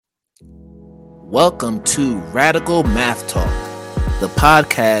Welcome to Radical Math Talk, the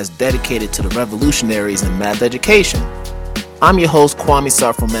podcast dedicated to the revolutionaries in math education. I'm your host, Kwame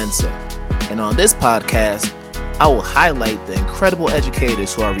Sarfo-Mensah, and on this podcast, I will highlight the incredible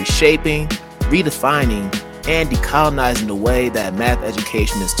educators who are reshaping, redefining, and decolonizing the way that math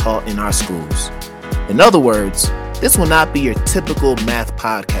education is taught in our schools. In other words, this will not be your typical math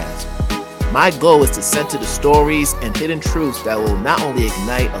podcast. My goal is to center the stories and hidden truths that will not only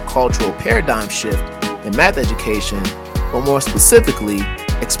ignite a cultural paradigm shift in math education, but more specifically,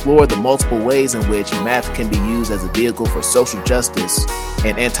 explore the multiple ways in which math can be used as a vehicle for social justice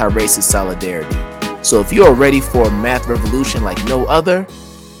and anti-racist solidarity. So if you are ready for a math revolution like no other,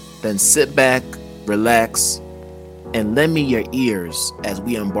 then sit back, relax, and lend me your ears as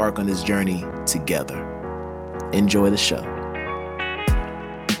we embark on this journey together. Enjoy the show.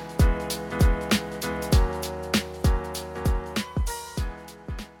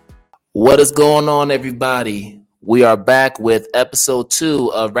 What is going on, everybody? We are back with episode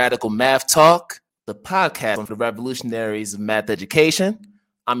 2 of Radical Math Talk, the podcast for the revolutionaries of math education.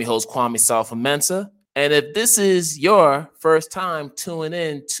 I'm your host, Kwame Sarfo-Mensah. And if this is your first time tuning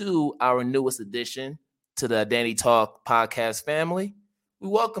in to our newest addition to the Danny Talk podcast family, we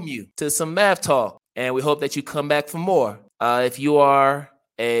welcome you to some math talk, and we hope that you come back for more. If you are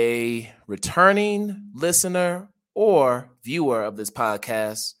a returning listener or viewer of this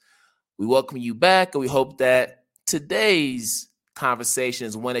podcast, we welcome you back, and we hope that today's conversation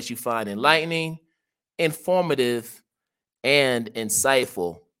is one that you find enlightening, informative, and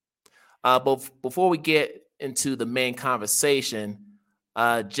insightful. But before we get into the main conversation,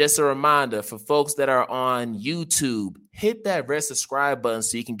 just a reminder for folks that are on YouTube, hit that red subscribe button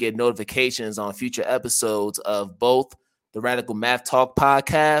so you can get notifications on future episodes of both the Radical Math Talk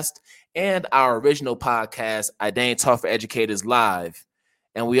podcast and our original podcast, Danny Talk for Educators Live.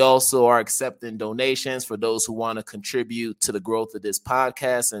 And we also are accepting donations for those who want to contribute to the growth of this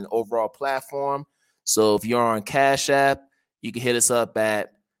podcast and overall platform. So if you're on Cash App, you can hit us up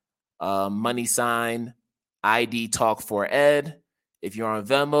at $ID Talk for Ed. If you're on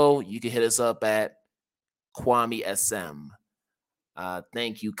Venmo, you can hit us up at Kwame SM.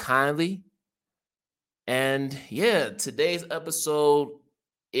 Thank you kindly. And yeah, today's episode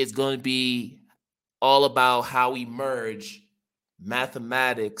is going to be all about how we merge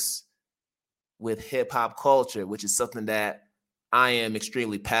mathematics with hip hop culture, which is something that I am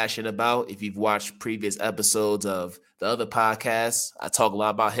extremely passionate about. If you've watched previous episodes of the other podcasts, I talk a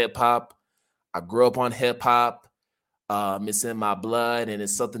lot about hip hop. I grew up on hip hop. It's in my blood, and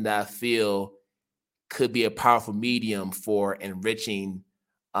it's something that I feel could be a powerful medium for enriching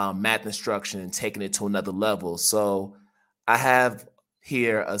math instruction and taking it to another level. So I have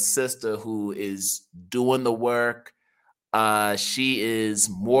here a sister who is doing the work. She is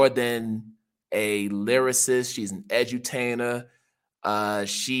more than a lyricist. She's an edutainer.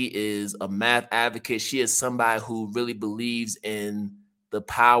 She is a math advocate. She is somebody who really believes in the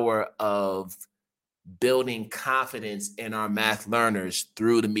power of building confidence in our math learners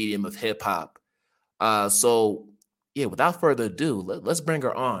through the medium of hip hop. So yeah, without further ado, let's bring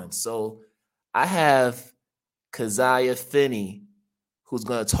her on. So I have Keziah Finney, who's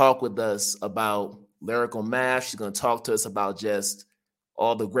going to talk with us about lyrical math. She's going to talk to us about just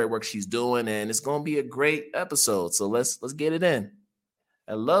all the great work she's doing, and it's going to be a great episode. So let's get it in.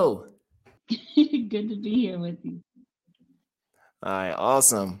 Hello. Good to be here with you. All right,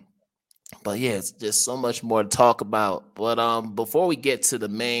 awesome. But yeah, it's just so much more to talk about. But before we get to the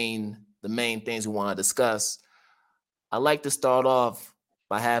main things we want to discuss, I like to start off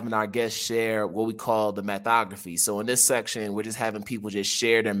by having our guests share what we call the mathography. So in this section, we're just having people just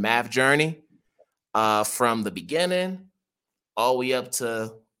share their math journey from the beginning all the way up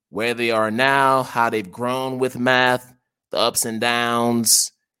to where they are now, how they've grown with math, the ups and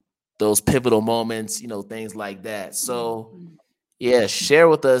downs, those pivotal moments, things like that. So yeah, share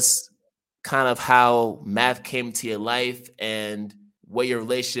with us kind of how math came to your life and what your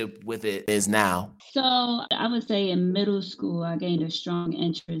relationship with it is now. So I would say in middle school, I gained a strong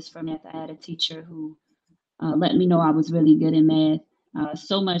interest from math. I had a teacher who let me know I was really good in math,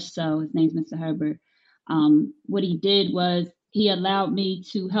 so much so, his name's Mr. Herbert. What he did was he allowed me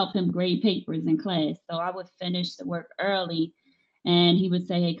to help him grade papers in class. So I would finish the work early, and he would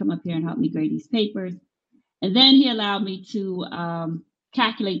say, hey, come up here and help me grade these papers. And then he allowed me to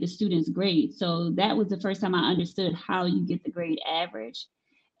calculate the student's grade. So that was the first time I understood how you get the grade average.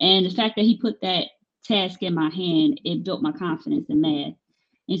 And the fact that he put that task in my hand, it built my confidence in math.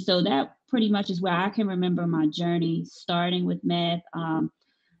 And so that pretty much is where I can remember my journey starting with math.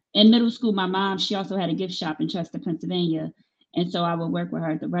 In middle school, my mom, she also had a gift shop in Chester, Pennsylvania. And so I would work with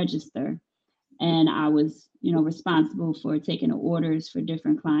her at the register. and I was, responsible for taking the orders for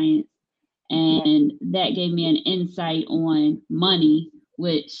different clients. And that gave me an insight on money,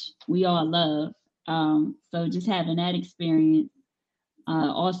 which we all love. So just having that experience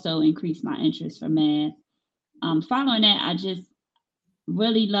also increased my interest for math. Following that, I just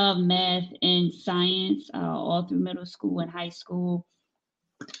really love math and science all through middle school and high school.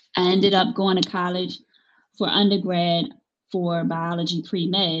 I ended up going to college for undergrad for biology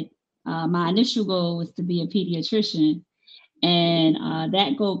pre-med. My initial goal was to be a pediatrician, and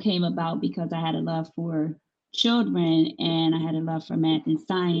that goal came about because I had a love for children and I had a love for math and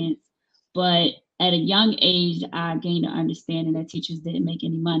science. But at a young age, I gained an understanding that teachers didn't make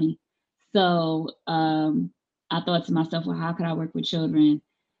any money. So I thought to myself, well, how could I work with children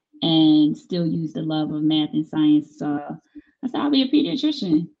and still use the love of math and science? So I said, I'll be a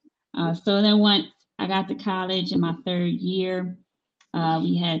pediatrician. So then once I got to college in my third year,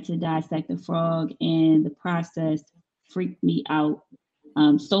 we had to dissect a frog, and the process freaked me out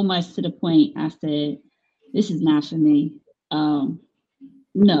so much to the point I said, this is not for me. No,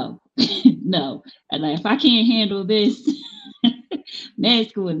 no. And like, if I can't handle this, med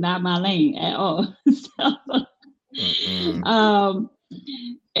school is not my lane at all. And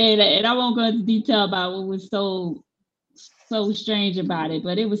I won't go into detail about what was so strange about it,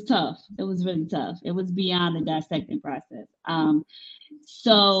 but it was tough. It was really tough. It was beyond the dissecting process.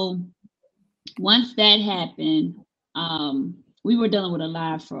 So once that happened, we were dealing with a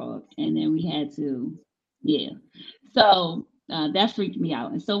live frog, and then we had to, So that freaked me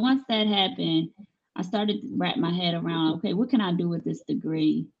out. And so once that happened, I started to wrap my head around, okay, what can I do with this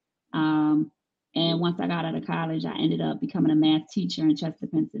degree? And once I got out of college, I ended up becoming a math teacher in Chester,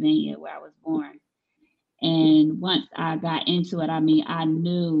 Pennsylvania, where I was born. And once I got into it, I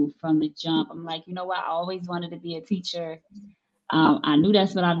knew from the jump, I'm like, you know what? I always wanted to be a teacher. I knew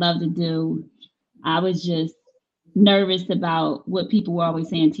that's what I love to do. I was just nervous about what people were always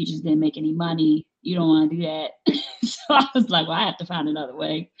saying, teachers didn't make any money. You don't want to do that. So I was like, well, I have to find another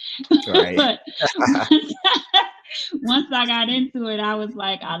way. Right. But once I got into it, I was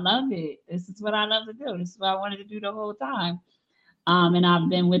like, I love it. This is what I love to do. This is what I wanted to do the whole time. And I've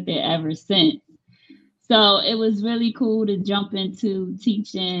been with it ever since. So it was really cool to jump into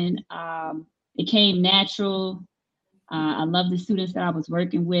teaching. It came natural. I love the students that I was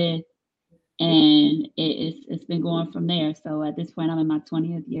working with, and it's been going from there. So at this point, I'm in my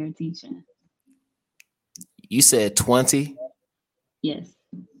 20th year of teaching. You said 20? Yes,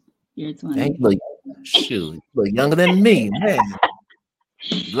 year 20. You look younger than me, man.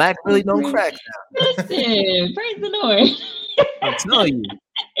 Black really don't crack now. Listen, praise the Lord. I'm telling you.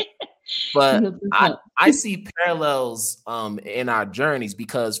 But I see parallels in our journeys,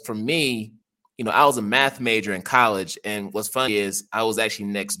 because for me, I was a math major in college, and what's funny is I was actually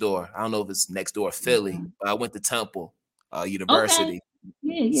next door. I don't know if it's next door Philly, but I went to Temple University.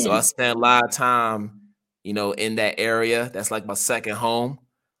 Okay. Yeah. So I spent a lot of time, in that area. That's like my second home.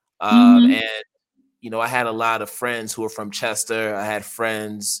 And, I had a lot of friends who were from Chester. I had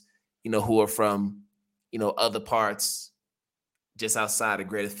friends, who were from, other parts just outside the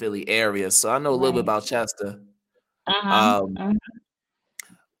greater Philly area. So I know a little bit about Chester.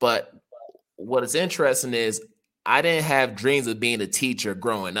 But what is interesting is I didn't have dreams of being a teacher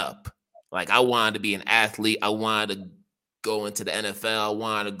growing up. Like, I wanted to be an athlete. I wanted to go into the NFL. I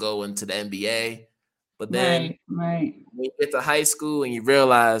wanted to go into the NBA. But then when you get to high school and you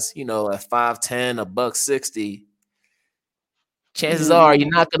realize, at 5'10", $160, chances are you're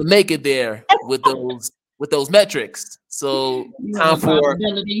not going to make it there with those metrics. So time for a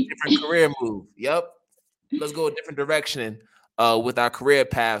different career move. Yep. Let's go a different direction with our career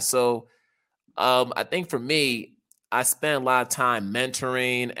path. So I think for me, I spent a lot of time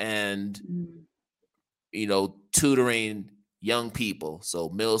mentoring and, tutoring young people. So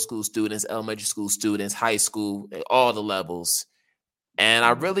middle school students, elementary school students, high school, all the levels. And I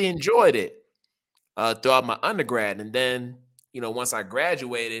really enjoyed it throughout my undergrad. And then, once I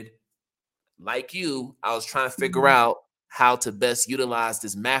graduated, like you, I was trying to figure out how to best utilize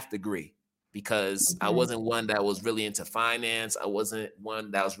this math degree, because I wasn't one that was really into finance. I wasn't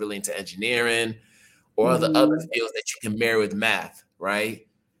one that was really into engineering or the other fields that you can marry with math, right?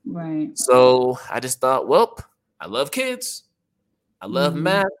 Right. So I just thought, well, I love kids. I love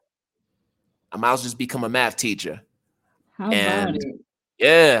math. I might as well just become a math teacher. How about it?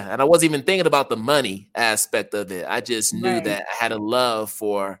 Yeah, and I wasn't even thinking about the money aspect of it. I just knew that I had a love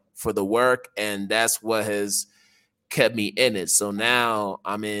for the work, and that's what has kept me in it. So now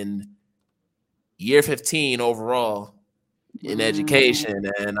I'm in year 15 overall in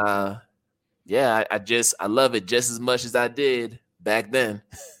education, and I love it just as much as I did back then.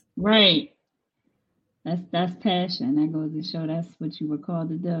 Right. That's passion. That goes to show that's what you were called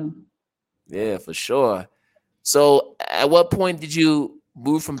to do. Yeah, for sure. So, at what point did you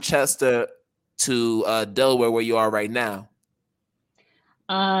move from Chester to Delaware, where you are right now?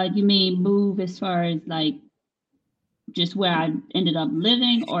 You mean move as far as like just where I ended up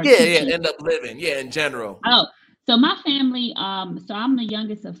living or Yeah, yeah. teaching? End up living. Yeah, in general. Oh, so my family, so I'm the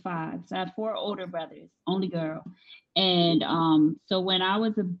youngest of five. So I have four older brothers, only girl. And so when I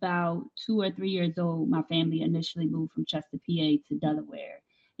was about 2 or 3 years old, my family initially moved from Chester, PA to Delaware.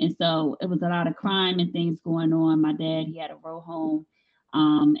 And so it was a lot of crime and things going on. My dad, he had a row home,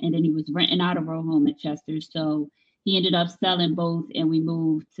 and then he was renting out a row home in Chester. So he ended up selling both, and we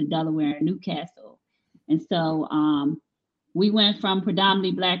moved to Delaware and Newcastle. And so we went from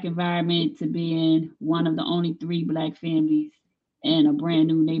predominantly black environment to being one of the only three black families in a brand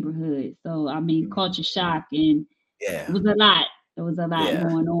new neighborhood. So I mean, culture shock, and it Yeah, was a lot. There was a lot yeah.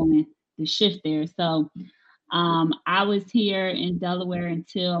 going on to shift there. So I was here in Delaware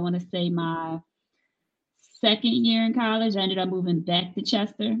until I want to say my second year in college. I ended up moving back to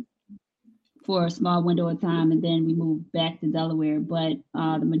Chester for a small window of time, and then we moved back to Delaware. But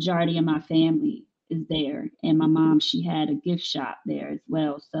the majority of my family is there, and my mom, she had a gift shop there as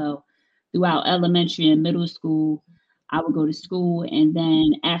well. So throughout elementary and middle school, I would go to school, and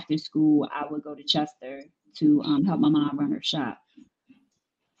then after school, I would go to Chester to help my mom run her shop.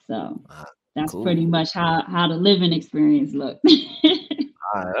 So Ah, that's pretty cool. much how the living experience looked.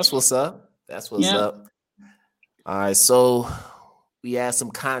 All right, that's what's up. That's what's Yep. up. All right, so we had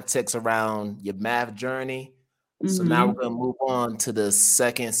some context around your math journey. So now we're Hmm. gonna move on to the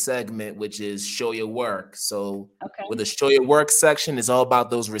second segment, which is show your work. So with Okay. the show your work section, it's all about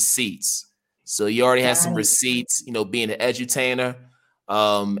those receipts. So you already have some Got it. receipts, being an edutainer.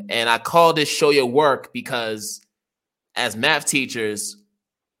 And I call this show your work because as math teachers,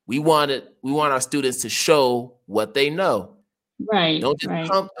 we want our students to show what they know. Right. Don't just Right.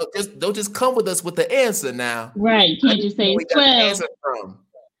 come don't just come with us with the answer now. Right. I Can't need just to know say where it's you got the 12. answer from.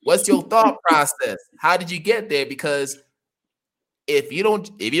 What's your thought process? How did you get there? Because if you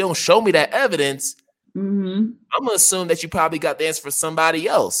don't show me that evidence, Hmm. I'm gonna assume that you probably got the answer for somebody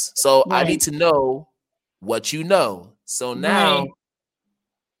else. So I need Right. to know what you know. So now Right.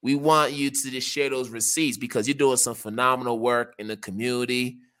 we want you to just share those receipts because you're doing some phenomenal work in the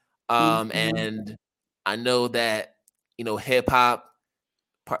community. Thank you. And I know that hip hop,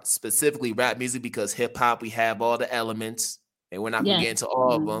 specifically rap music, because hip hop we have all the elements, and we're not gonna Yes. get into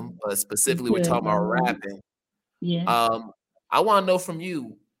all of them, Um, but we specifically we're could, talking but I about won't. rapping. Yeah. Um, I want to know from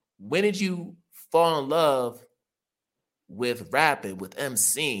you, when did you fall in love with rapping, with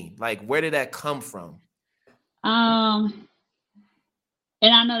MCing? Like, where did that come from? Um,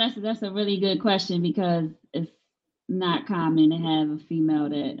 and I know that's a really good question because it's not common to have a female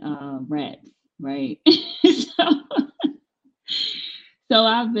that raps, right? so so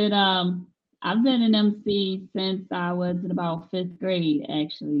I've been an MC since I was in about fifth grade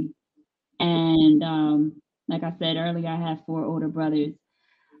actually. And like I said earlier, I have four older brothers.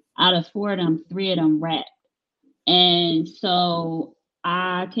 Out of four of them, three of them rap. And so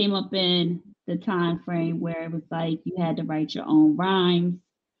I came up in the time frame where it was like you had to write your own rhymes.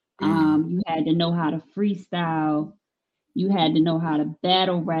 Mm, You had to know how to freestyle. You had to know how to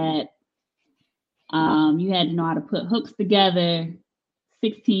battle rap. You had to know how to put hooks together.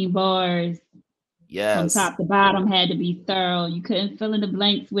 16 bars from yes. top to bottom had to be thorough. You couldn't fill in the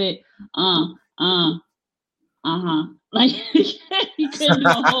blanks with uh, uh, uh-huh. Like you couldn't do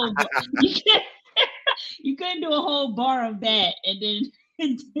a whole you could you couldn't do a whole bar of that and then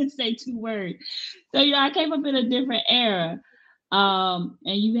and then say two words. So I came up in a different era. And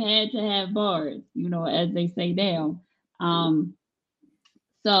you had to have bars, as they say now. Um,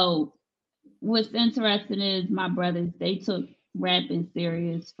 so what's interesting is my brothers, they took rapping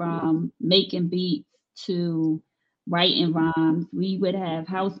serious from making beats to writing rhymes. We would have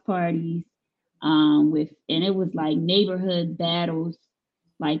house parties and it was like neighborhood battles,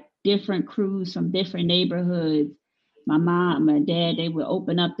 like different crews from different neighborhoods. My mom, my dad, they would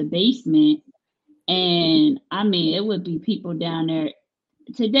open up the basement, and I mean, it would be people down there.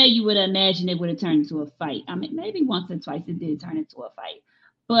 Today, you would imagine it would have turned into a fight. I mean, maybe once or twice it did turn into a fight,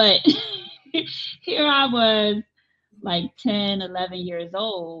 but here I was, like 10, 11 years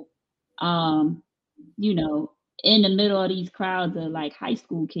old, um, you know, in the middle of these crowds of like high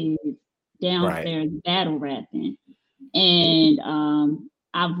school kids Right. downstairs battle rapping. And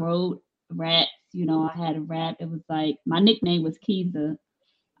I wrote raps. I had a rap. It was like my nickname was Keeza.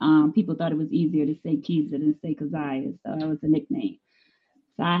 People thought it was easier to say Keeza than say Keziah, so that was a nickname.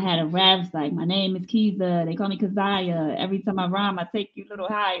 So I had a rap like, my name is Kiza. They call me Kazaya. Every time I rhyme, I take you a little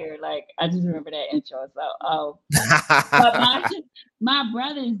higher. Like, I just remember that intro. So, but my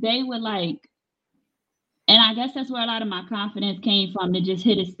brothers, they were like, and I guess that's where a lot of my confidence came from, to just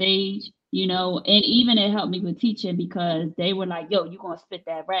hit a stage, you know, and even it helped me with teaching, because they were like, yo, you gonna spit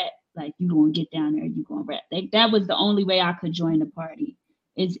that rap. Like, you gonna get down there, you gonna rap. That was the only way I could join the party,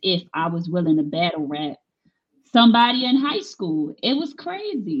 is if I was willing to battle rap somebody in high school. It was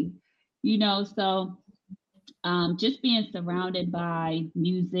crazy, you know. So just being surrounded by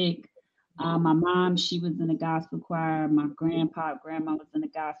music. My mom, she was in the gospel choir. My grandma was in the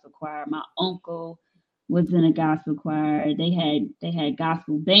gospel choir. My uncle was in a gospel choir. They had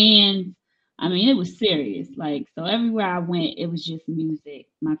gospel bands. I mean, it was serious. Like, so everywhere I went, it was just music.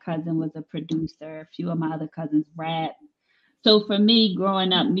 My cousin was a producer. A few of my other cousins rap. So for me,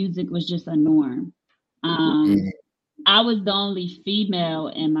 growing up, music was just a norm. I was the only female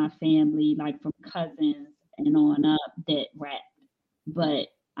in my family, like from cousins and on up, that rapped, but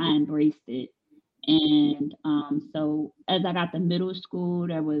I embraced it. And so as I got to middle school,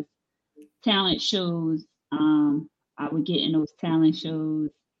 there was talent shows. I would get in those talent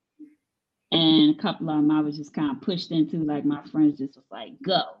shows, and a couple of them I was just kind of pushed into. Like, my friends just was like,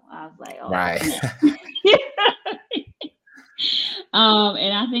 "Go!" I was like, "Oh, Right.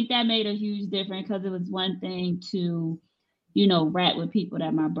 And I think that made a huge difference, because it was one thing to, you know, rap with people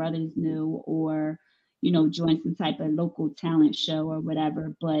that my brothers knew, or, you know, join some type of local talent show or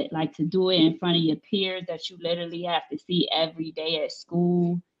whatever. But like, to do it in front of your peers that you literally have to see every day at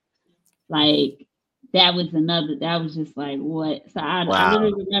school, like, that was just like, what? So I Wow.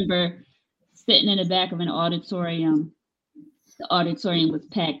 literally remember sitting in the back of an auditorium. The auditorium was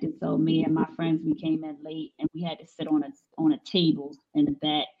packed, and so me and my friends, we came in late, and we had to sit on a table in the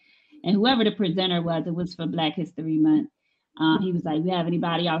back. And whoever the presenter was, it was for Black History Month. He was like, "We have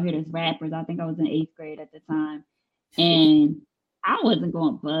anybody out here that's rappers?" I think I was in 8th grade at the time, and I wasn't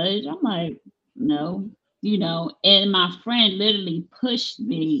going to budge. I'm like, "No," you know. And my friend literally pushed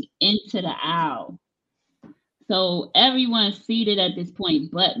me into the aisle. So everyone's seated at this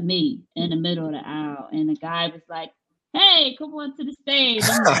point but me in the middle of the aisle. And the guy was like, "Hey, come on to the stage."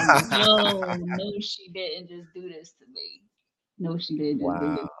 I'm like, no, she didn't just do this to me. No, she didn't just do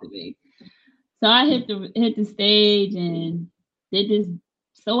Wow. this to me. So I hit the stage, and it just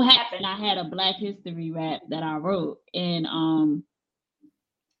so happened I had a Black History rap that I wrote, and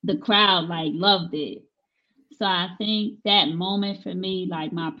the crowd like loved it. So I think that moment for me,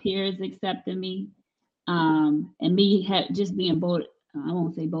 like, my peers accepted me, and me just being bold. I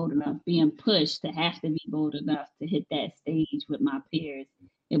won't say bold enough, being pushed to have to be bold enough to hit that stage with my peers.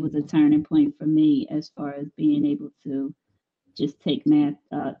 It was a turning point for me, as far as being able to just take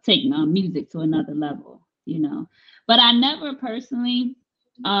music to another level, you know. But I never personally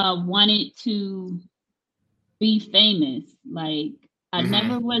wanted to be famous. Like, I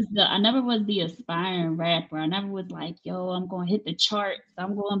never was the aspiring rapper. I never was like, yo, I'm gonna hit the charts.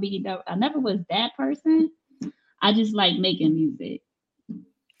 I'm gonna be I never was that person. I just like making music.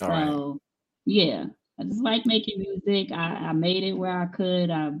 All right. So yeah, I just like making music. I made it where I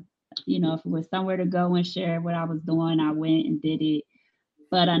could. You know, if it was somewhere to go and share what I was doing, I went and did it.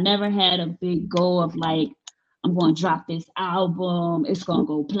 But I never had a big goal of like, I'm going to drop this album, it's going to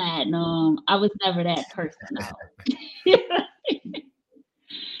go platinum. I was never that person, though.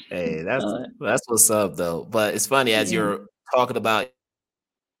 Hey, So, that's what's up though. But it's funny, as yeah. you're talking about, it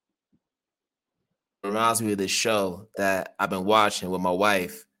reminds me of this show that I've been watching with my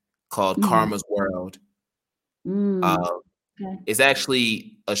wife called Mhm. Karma's World. Mm, Um, okay. it's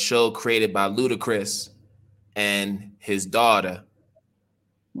actually a show created by Ludacris and his daughter.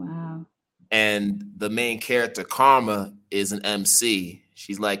 Wow. And the main character, Karma, is an MC.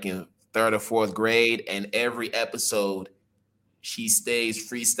 She's like in 3rd or 4th grade, and every episode she stays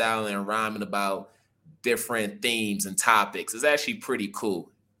freestyling and rhyming about different themes and topics. It's actually pretty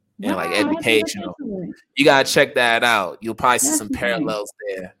cool and Wow. like I have to look educational. into it. You gotta check that out. You'll probably see some Definitely. parallels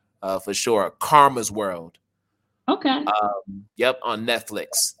there for sure. Karma's World. Okay. Yep, on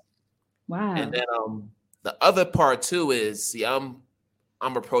Netflix. And Wow. then the other part too is, see, I'm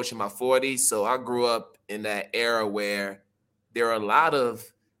approaching my 40s, so I grew up in that era where there are a lot of,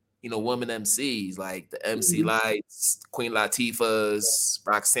 women MCs like the MC Mhm. Lights, Queen Latifah's,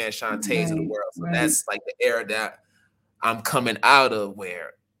 Roxanne Shantae's of the Right. world. So Right. that's like the era that I'm coming out of,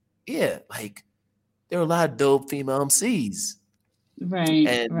 where, yeah, like there are a lot of dope female MCs. Right.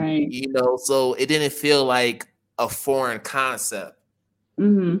 And, Right. so it didn't feel like a foreign concept.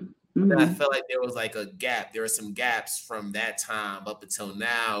 Mhm. But then I Mhm. felt like there was like a gap. There were some gaps from that time up until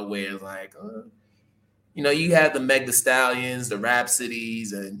now where like, you know, you have the Meg Thee Stallions, the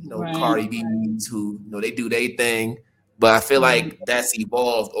Rhapsodies, and, you know, Right. Cardi B's who, you know, they do their thing. But I feel Right. like that's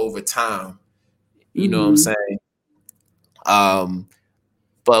evolved over time. You know what I'm Mm-hmm. saying? Um,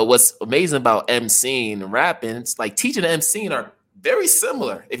 but what's amazing about MCing and rapping, it's like teaching and MCing are very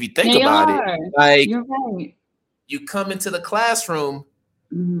similar if you think They about it. are. Like You're right. you come into the classroom,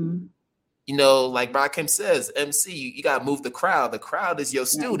 Mm-hmm. you know, like Rakim says, MC, you gotta move the crowd. The crowd is your Right.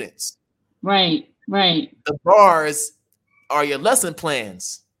 students. Right. Right. The bars are your lesson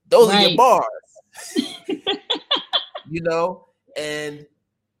plans. Those are your Right. bars, you know? And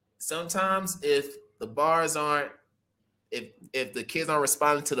sometimes if the bars aren't, if the kids aren't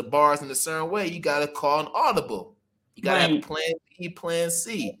responding to the bars in a certain way, you gotta call an audible. You gotta have a Right. plan B, plan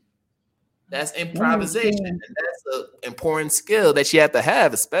C. That's Very improvisation. true. And that's an important skill that you have to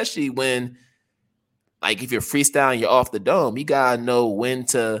have, especially when, like, if you're freestyling, you're off the dome, you gotta know when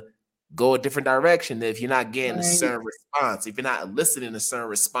to go a different direction if you're not getting a Right. certain response, if you're not eliciting a certain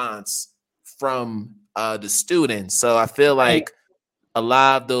response from the student. So I feel Right. like a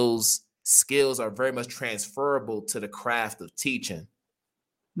lot of those skills are very much transferable to the craft of teaching.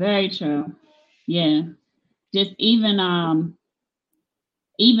 Very true. Yeah. Just even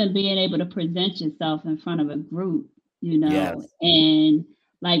being able to present yourself in front of a group, Yes. and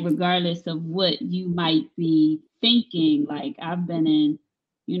like regardless of what you might be thinking, like I've been in,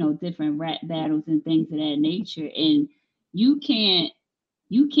 different rap battles and things of that nature, and you can't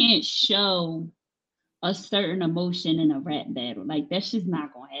you can't show a certain emotion in a rap battle. Like that's just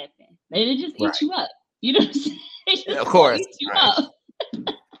not gonna happen. They just eat Right. you up. You know what I'm saying? It's Of just gonna course. eat you Right. up.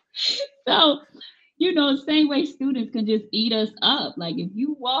 So same way students can just eat us up. Like if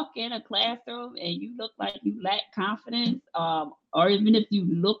you walk in a classroom and you look like you lack confidence, or even if you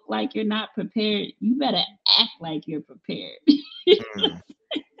look like you're not prepared, you better act like you're prepared. Mm.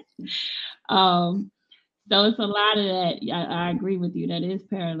 um, so it's a lot of that. I agree with you. That is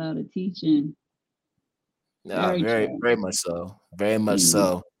parallel to teaching. Yeah, Very very, true. very much so. Very much Mm.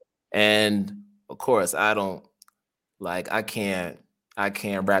 so. And of course, I don't like I can't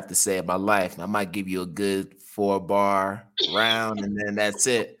rap to save my life. I might give you a good 4 bar round and then that's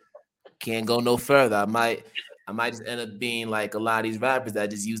it. Can't go no further. I might just end up being like a lot of these rappers that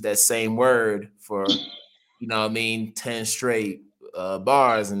just use that same word for, you know what I mean, 10 straight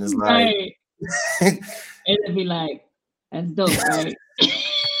bars. And it's like Right. It'll be like, that's dope, right?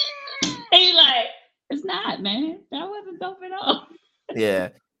 He like, it's not, man. That wasn't dope at all. yeah.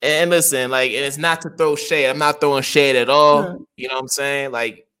 And listen, like, and it's not to throw shade. I'm not throwing shade at all. Sure. You know what I'm saying?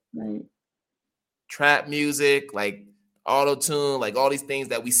 Like Right. trap music, like auto tune, like all these things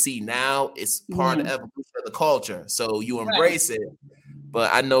that we see now, it's part Yeah. of the evolution of the culture. So you Right. embrace it.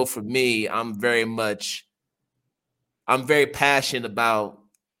 But I know for me, I'm very passionate about,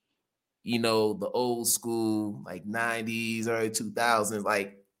 you know, the old school, like 90s, early 2000s.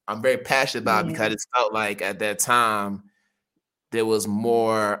 Like I'm very passionate about it Yeah. because it felt like at that time there was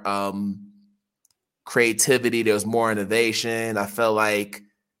more creativity, there was more innovation. I felt like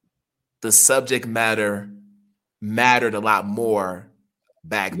the subject matter mattered a lot more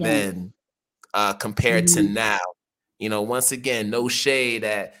back Yes. then compared to Hmm. now. You know, once again, no shade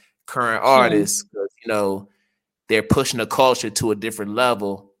at current Sure. artists because, you know, they're pushing the culture to a different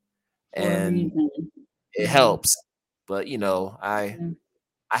level For a and reason. it Yeah. helps. But, you know, Yeah.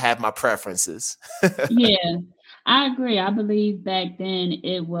 I have my preferences. Yeah. I agree. I believe back then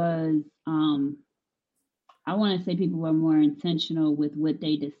it was I want to say people were more intentional with what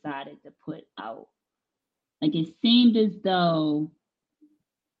they decided to put out. Like it seemed as though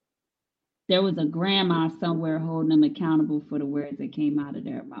there was a grandma somewhere holding them accountable for the words that came out of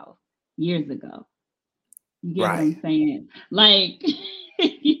their mouth years ago. You get what Right. I'm saying? Like,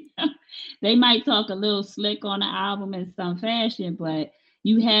 you know, they might talk a little slick on the album in some fashion, but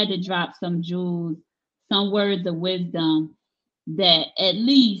you had to drop some jewels, some words of wisdom that at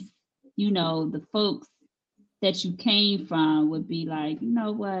least, the folks that you came from would be like, you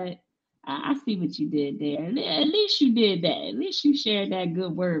know what? I see what you did there. At least you did that. At least you shared that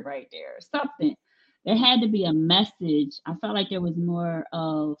good word right there or something. There had to be a message. I felt like there was more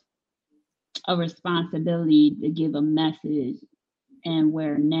of a responsibility to give a message, and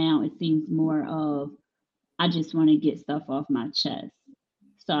where now it seems more of I just want to get stuff off my chest.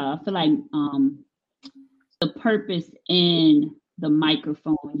 So I feel like the purpose in the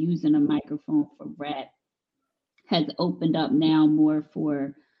microphone, using a microphone for rap, has opened up now more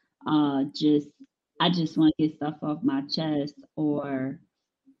for just I just want to get stuff off my chest, or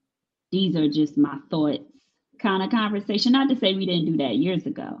these are just my thoughts kind of conversation. Not to say we didn't do that years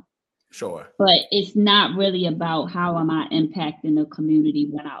ago, Sure. but it's not really about how am I impacting the community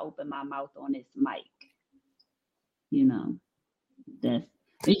when I open my mouth on this mic. You know, that's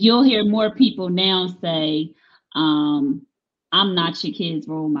you'll hear more people now say, I'm not your kid's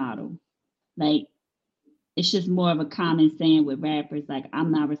role model. Like it's just more of a common saying with rappers, like,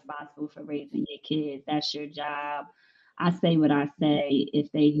 I'm not responsible for raising your kids. That's your job. I say what I say.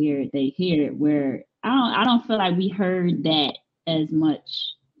 If they hear it, they hear it. Where I don't feel like we heard that as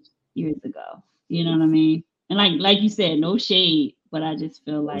much years ago. You know what I mean? And like you said, no shade, but I just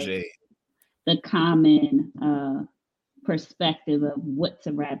feel like OJ. the common perspective of what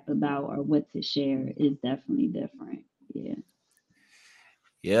to rap about or what to share is definitely different. Yeah.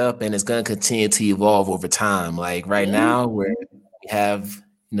 Yep, and it's gonna continue to evolve over time. Like right Yeah. now, where we have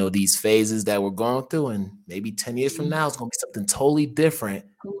these phases that we're going through, and maybe 10 years from now, it's gonna be something totally different,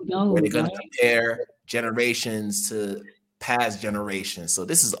 Who where they're knows, gonna right? compare generations to past generations. So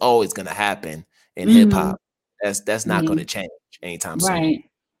this is always gonna happen in hip Mm-hmm. hop. That's not Yeah. gonna change anytime soon. Right.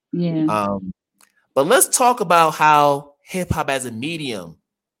 Yeah. Um, but let's talk about how hip hop as a medium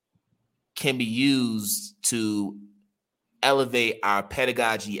can be used to elevate our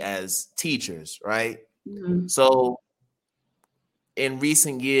pedagogy as teachers, right? Mm-hmm. So in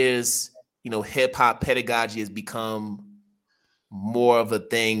recent years, hip hop pedagogy has become more of a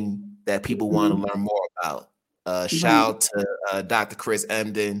thing that people want to Mm-hmm. learn more about. Shout Right. out to Dr. Chris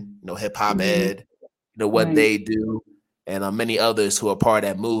Emden, Hip Hop Mm-hmm. Ed, what Right. they do, and many others who are part of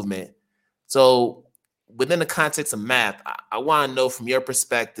that movement. So within the context of math, I want to know from your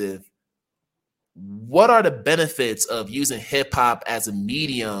perspective, what are the benefits of using hip hop as a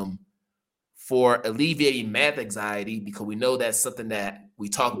medium for alleviating math anxiety? Because we know that's something that we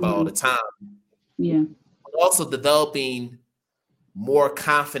talk about all Mm-hmm. the time, Yeah. but also developing more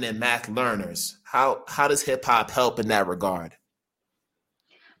confident math learners. How does hip hop help in that regard?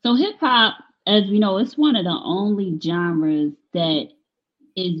 So hip hop, as we know, it's one of the only genres that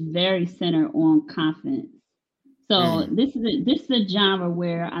is very centered on confidence. So Mm, this is a genre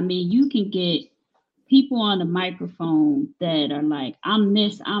where I mean you can get people on the microphone that are like, I'm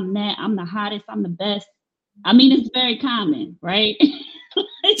this, I'm that, I'm the hottest, I'm the best. I mean, it's very common, right?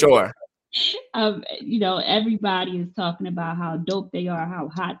 sure. Everybody is talking about how dope they are, how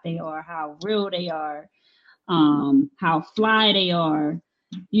hot they are, how real they are, how fly they are,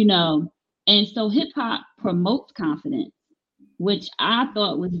 you know. And so hip hop promotes confidence, which I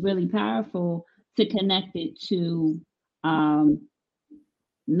thought was really powerful to connect it to um,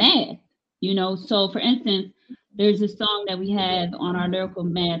 math. So for instance, there's a song that we have on our Lyrical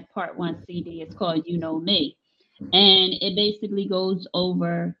Math Part 1 CD. It's called You Know Me. And it basically goes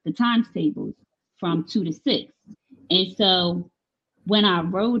over the times tables from 2 to 6. And so when I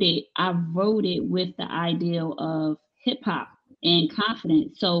wrote it with the ideal of hip hop and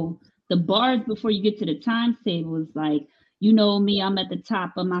confidence. So the bars before you get to the times table is like, you know me, I'm at the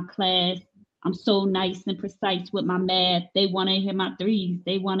top of my class. I'm so nice and precise with my math. They want to hear my threes.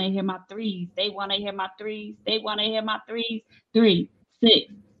 They want to hear my threes. They want to hear my threes. They want to hear my threes. 3,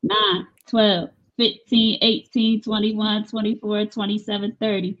 6, 9, 12, 15, 18, 21, 24, 27,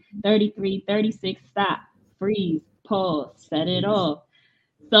 30, 33, 36. Stop, freeze, pause, set it off.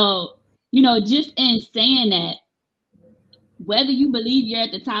 So, just in saying that, whether you believe you're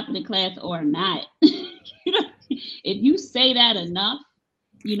at the top of the class or not, if you say that enough,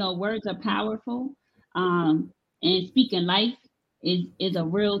 words are powerful. And speaking life is a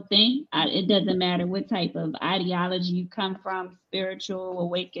real thing. It doesn't matter what type of ideology you come from, spiritual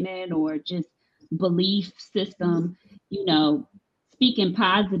awakening or just belief system, you know, speaking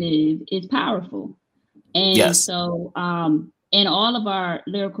positive is powerful. And Yes. so, in all of our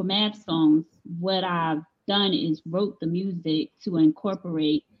lyrical math songs, what I've done is wrote the music to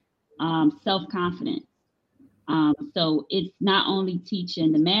incorporate self confidence. So it's not only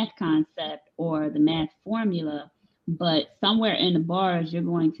teaching the math concept or the math formula, but somewhere in the bars, you're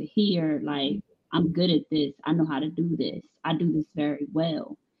going to hear, like, I'm good at this. I know how to do this. I do this very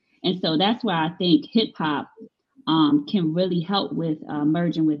well. And so that's why I think hip hop can really help with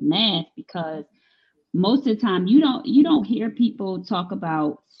merging with math because most of the time you don't hear people talk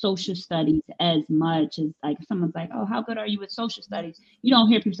about social studies as much as like if someone's like, oh, how good are you with social studies? You don't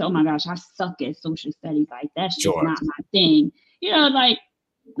hear people say, oh my gosh, I suck at social studies. Like that's just Sure. not my thing. Like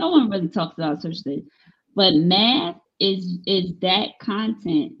no one really talks about social studies. But math is that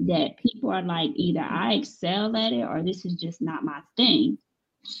content that people are like, either I excel at it or this is just not my thing.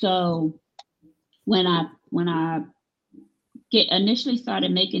 So when I get initially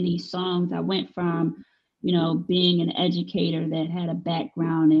started making these songs, I went from, being an educator that had a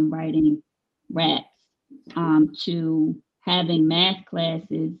background in writing raps, to having math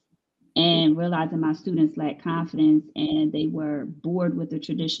classes and realizing my students lacked confidence and they were bored with the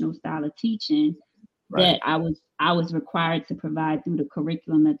traditional style of teaching. That Right. I was required to provide through the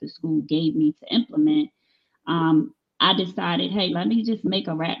curriculum that the school gave me to implement, I decided, hey, let me just make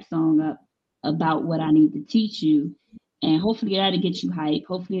a rap song up about what I need to teach you. And hopefully that'll get you hype.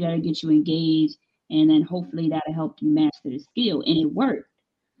 Hopefully that'll get you engaged. And then hopefully that'll help you master the skill. And it worked,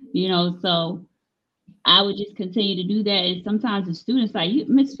 so I would just continue to do that. And sometimes the students like,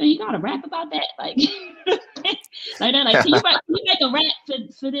 Miss Finn, you got to rap about that? Like, like that, like, can you make a rap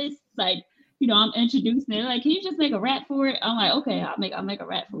for this? Like, I'm introducing it. Like, can you just make a rap for it? I'm like, okay, I'll make a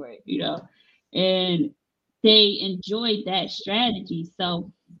rap for it, and they enjoyed that strategy.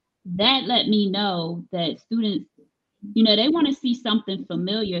 So that let me know that students, they want to see something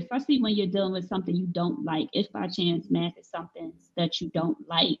familiar, especially when you're dealing with something you don't like. If by chance math is something that you don't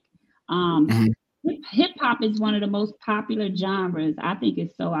like, hip hop is one of the most popular genres. I think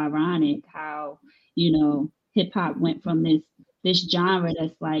it's so ironic how, hip hop went from this genre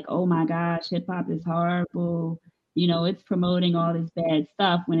that's like, oh my gosh, hip hop is horrible. It's promoting all this bad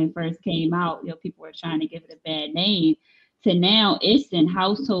stuff. When it first came out, people were trying to give it a bad name, to now it's in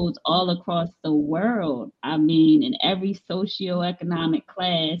households all across the world. I mean, in every socioeconomic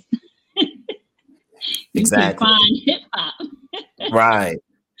class, you can find hip hop. Right.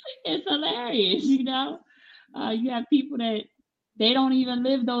 It's hilarious, you have people that they don't even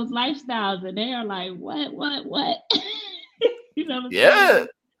live those lifestyles, and they are like, what? Yeah,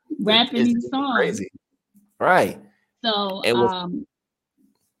 rapping these songs. Crazy. Right. So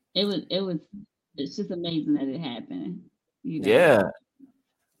it's just amazing that it happened. Yeah.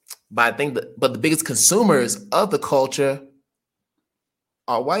 But I think the biggest consumers of the culture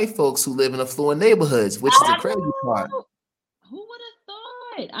are white folks who live in affluent neighborhoods, which is the crazy part. Who would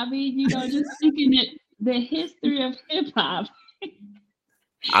have thought? I mean, just thinking that the history of hip hop.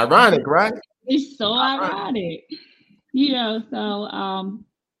 Ironic, right? It's so ironic. So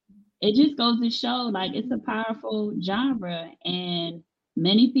it just goes to show, like, it's a powerful genre, and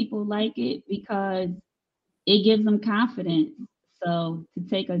many people like it because it gives them confidence. So to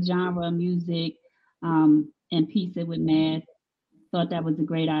take a genre of music and piece it with math, thought that was a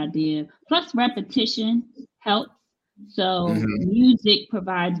great idea. Plus repetition helps. So music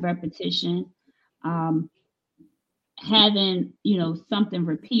provides repetition. Having, something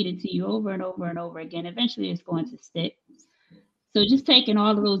repeated to you over and over and over again, eventually it's going to stick. So just taking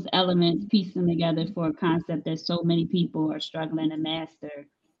all of those elements, piecing them together for a concept that so many people are struggling to master,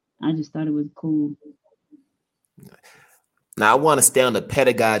 I just thought it was cool. Now, I want to stay on the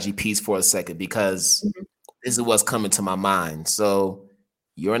pedagogy piece for a second, because this is what's coming to my mind. So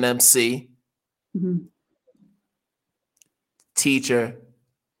you're an MC, teacher,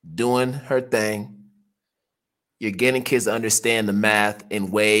 doing her thing. You're getting kids to understand the math in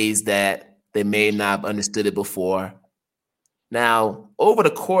ways that they may not have understood it before. Now, over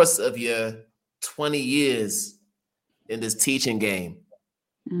the course of your 20 years in this teaching game,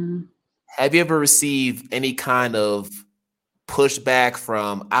 have you ever received any kind of pushback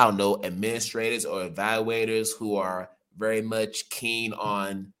from, I don't know, administrators or evaluators who are very much keen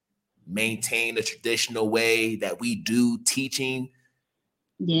on maintaining the traditional way that we do teaching?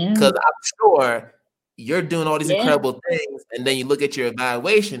 Yeah. Because I'm sure you're doing all these incredible things, and then you look at your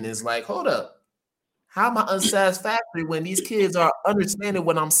evaluation, and it's like, hold up. How am I unsatisfactory when these kids are understanding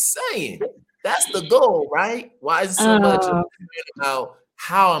what I'm saying? That's the goal, right? Why is it so much about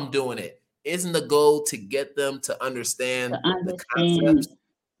how I'm doing it? Isn't the goal to get them to understand the concepts?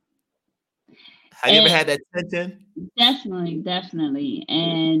 Have you ever had that tension? Definitely.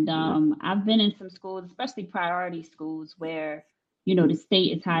 And I've been in some schools, especially priority schools, where, the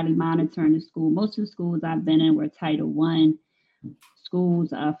state is highly monitoring the school. Most of the schools I've been in were Title I schools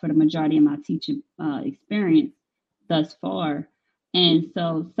for the majority of my teaching experience thus far. And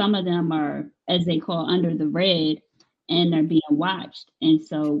so some of them are, as they call, under the red, and they're being watched. And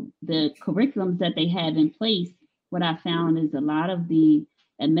so the curriculums that they have in place, what I found is a lot of the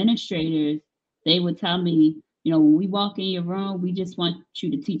administrators, they would tell me, when we walk in your room, we just want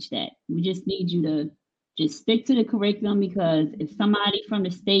you to teach that. We just need you to just stick to the curriculum, because if somebody from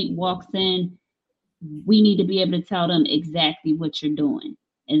the state walks in, we need to be able to tell them exactly what you're doing.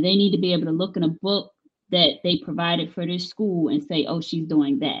 And they need to be able to look in a book that they provided for this school and say, oh, she's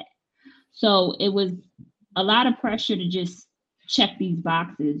doing that. So it was a lot of pressure to just check these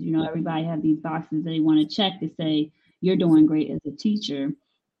boxes. Everybody have these boxes that they want to check to say, you're doing great as a teacher.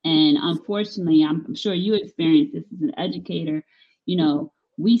 And unfortunately, I'm sure you experienced this as an educator,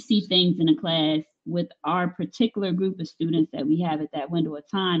 we see things in a class with our particular group of students that we have at that window of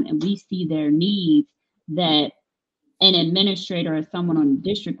time, and we see their needs that an administrator or someone on the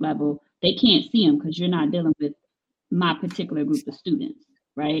district level, they can't see them because you're not dealing with my particular group of students,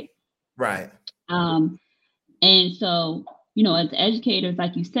 right? Right. And so, as educators,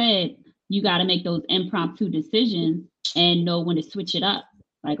 like you said, you got to make those impromptu decisions and know when to switch it up.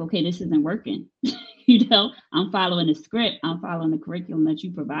 Like, okay, this isn't working. I'm following the script, I'm following the curriculum that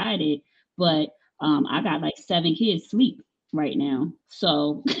you provided, but I got like 7 kids sleep right now.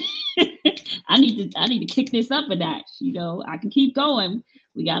 So I need to kick this up a notch. I can keep going.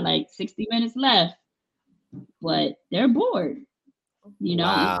 We got like 60 minutes left, but they're bored, and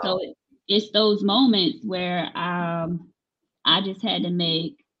Wow. so it's those moments where I just had to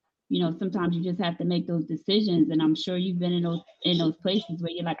make, sometimes you just have to make those decisions. And I'm sure you've been in those places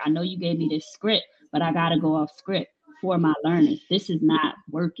where you're like, I know you gave me this script, but I gotta go off script for my learners. This is not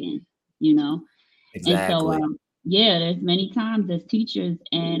working, you know? And so Exactly. yeah, there's many times as teachers,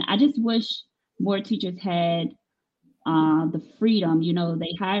 and I just wish more teachers had the freedom.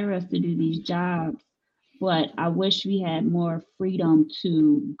 They hire us to do these jobs, but I wish we had more freedom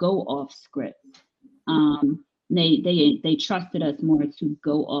to go off script. They trusted us more to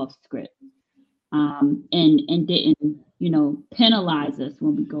go off script, and didn't penalize us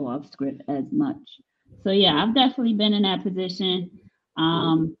when we go off script as much. So yeah, I've definitely been in that position.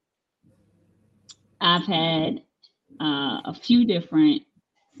 Um, I've had a few different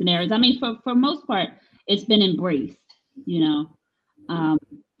scenarios. I mean, for most part, it's been embraced, you know. Um,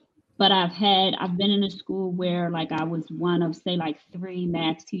 but I've been in a school where like I was one of say like 3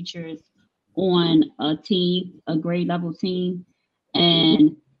 math teachers on a team, a grade level team,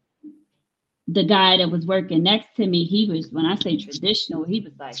 and the guy that was working next to me, he was, when I say traditional, he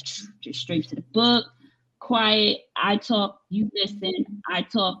was like just straight to the book, quiet. I talk, you listen. I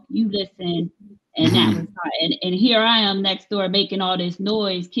talk, you listen. And that was and here I am next door making all this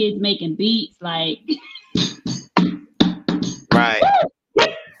noise, kids making beats, like Right. so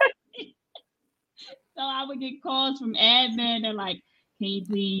I would get calls from admin. They're like, can you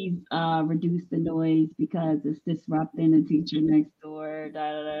please reduce the noise because it's disrupting the teacher next door?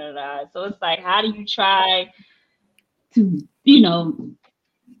 Da, da, da, da. So it's like, how do you try to,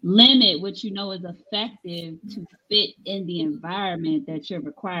 limit what is effective to fit in the environment that you're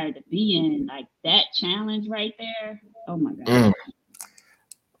required to be in? Like that challenge right there. Oh my God. Mm.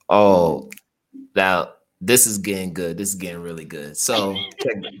 Oh, now this is getting good. This is getting really good. So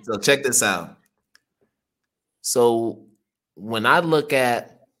check this out. So when I look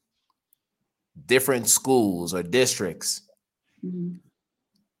at different schools or districts, Mm-hmm.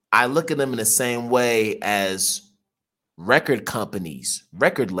 I look at them in the same way as record companies,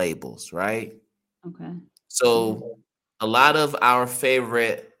 record labels, right? Okay. So a lot of our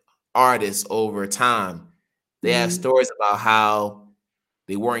favorite artists over time, they have Mm-hmm. stories about how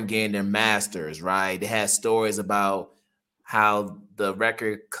they weren't getting their masters, right? They had stories about how the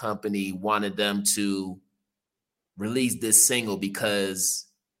record company wanted them to release this single because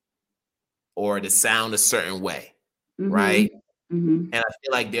or to sound a certain way, Mm-hmm. right? Mm-hmm. And I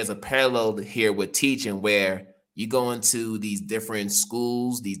feel like there's a parallel here with teaching where you go into these different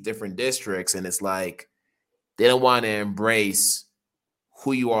schools, these different districts, and it's like they don't want to embrace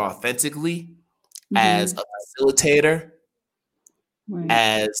who you are authentically as Mm-hmm. a facilitator, Right.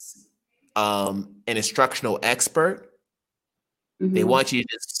 as an instructional expert. They Mm-hmm. want you to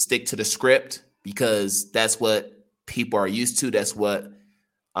just stick to the script because that's what people are used to. That's what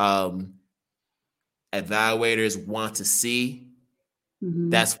um, evaluators want to see.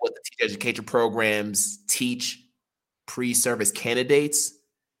 Mm-hmm. That's what the teacher education programs teach pre-service candidates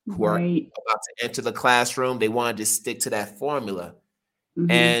who are Right. about to enter the classroom. They want to just stick to that formula.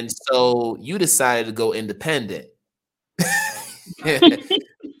 Mm-hmm. And so you decided to go independent.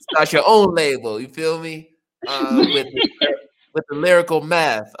 Start your own label, you feel me? With the lyrical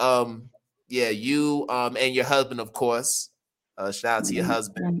math. Yeah, you and your husband, of course. Shout out to your Right.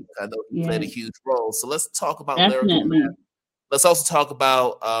 husband. Right. I know he played Yeah. a huge role. So let's talk about lyrical math. Definitely. Let's also talk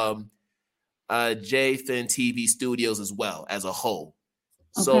about J Fin TV Studios as well as a whole.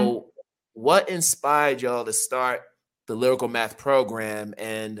 Okay. So, what inspired y'all to start the lyrical math program,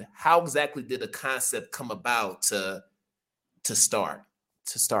 and how exactly did the concept come about to start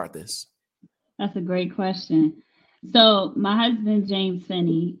this? That's a great question. So my husband James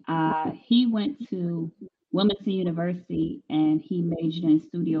Finney, he went to Wilmington University and he majored in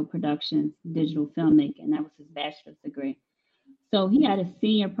studio productions, digital filmmaking. That was his bachelor's degree. So he had a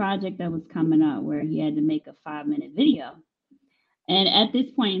senior project that was coming up where he had to make a 5-minute video. And at this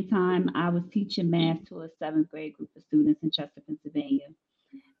point in time, I was teaching math to a 7th grade group of students in Chester, Pennsylvania,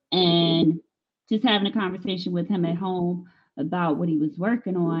 and just having a conversation with him at home about what he was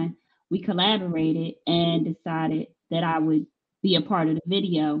working on, we collaborated and decided that I would be a part of the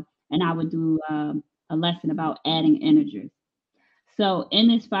video and I would do a lesson about adding integers. So in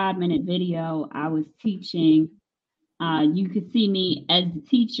this 5-minute video, I was teaching. You could see me as the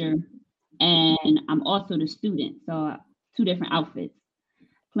teacher, and I'm also the student. So 2 different outfits,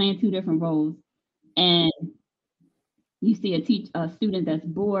 playing 2 different roles. And you see a student that's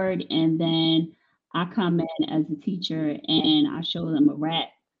bored, and then I come in as a teacher and I show them a rap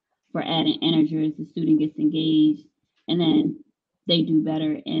for adding integers. The student gets engaged, and then they do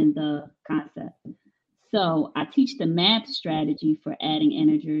better in the concept. So I teach the math strategy for adding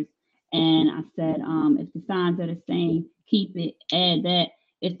integers. And I said, if the signs are the same, keep it, add that.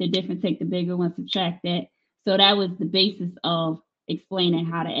 If they're different, take the bigger one, subtract that. So that was the basis of explaining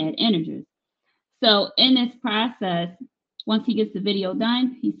how to add integers. So in this process, once he gets the video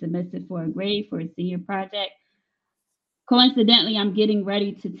done, he submits it for a grade for a senior project. Coincidentally, I'm getting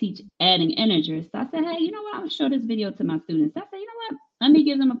ready to teach adding integers. So I said, hey, you know what? I'm going to show this video to my students. I said, you know what? Let me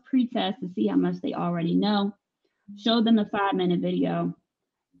give them a pretest to see how much they already know. Showed them the 5-minute video,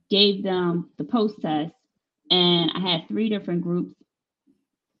 gave them the post-test, and I had 3 different groups.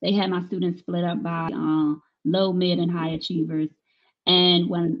 They had my students split up by low, mid, and high achievers. And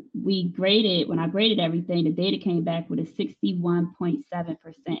when I graded everything, the data came back with a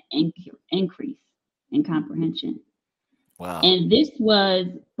 61.7% increase in comprehension. Wow. And this was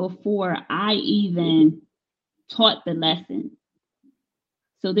before I even taught the lesson.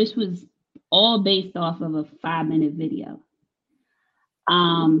 So this was all based off of a 5-minute video.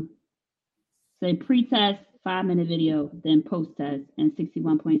 So pre-test, 5-minute video, then post-test, and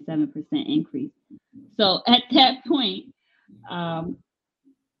 61.7% increase. So at that point,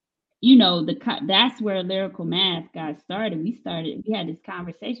 that's where lyrical math got started. We had this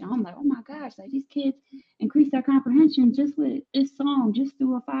conversation. I'm like, oh my gosh, like these kids increase their comprehension just with this song, just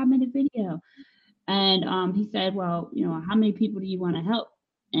through a 5-minute video. And he said, well, how many people do you want to help?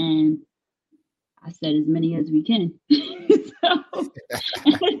 And I said, as many as we can. So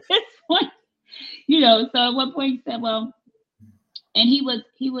at this point, so at one point he said, well, and he was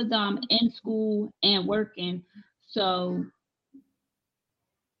in school and working. So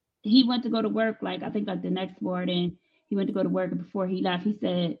he went to go to work, I think the next morning, he went to go to work, and before he left, he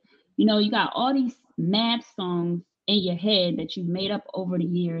said, you got all these math songs in your head that you made up over the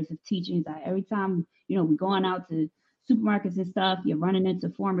years of teaching. Like every time, we're going out to supermarkets and stuff, you're running into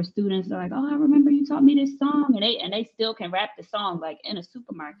former students. They're like, oh, I remember you taught me this song. And they still can rap the song like in a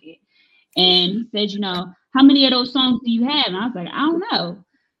supermarket. And he said, how many of those songs do you have? And I was like, I don't know.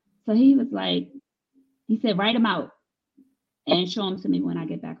 So he was like, he said, write them out and show them to me when I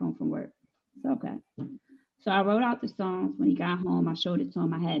get back home from work. So, okay. So I wrote out the songs. When he got home, I showed it to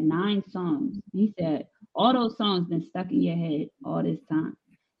him. I had 9 songs. He said, all those songs been stuck in your head all this time.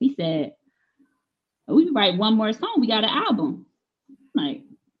 He said, we can write one more song. We got an album. I'm like,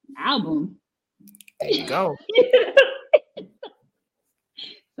 album? There you go.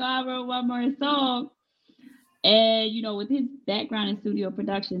 So I wrote one more song. And, with his background in studio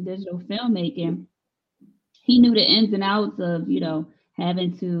production, digital filmmaking, he knew the ins and outs of,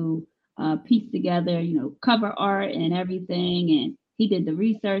 having to piece together, cover art and everything. And he did the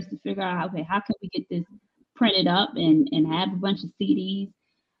research to figure out, okay, how can we get this printed up and have a bunch of CDs?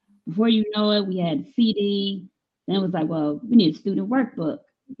 Before you know it, we had a CD. Then it was like, well, we need a student workbook.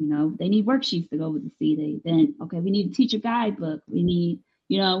 They need worksheets to go with the CD. Then, okay, we need a teacher guidebook. We need,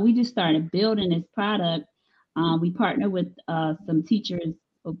 we just started building this product. We partnered with some teachers.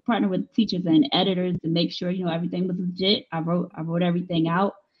 Partner with teachers and editors to make sure everything was legit. I wrote everything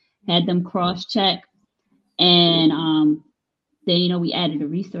out, had them cross-check, and then we added a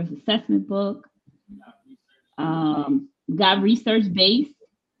resource assessment book. Got research-based.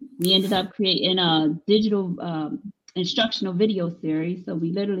 We ended up creating a digital instructional video series. So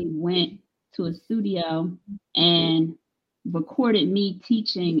we literally went to a studio and recorded me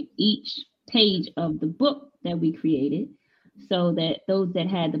teaching each page of the book that we created, so that those that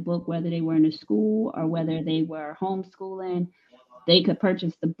had the book, whether they were in a school or whether they were homeschooling, they could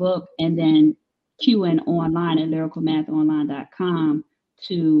purchase the book and then queue in online at lyricalmathonline.com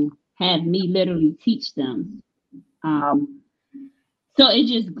to have me literally teach them. So it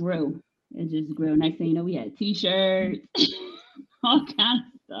just grew. Next thing you know, we had T-shirts, all kinds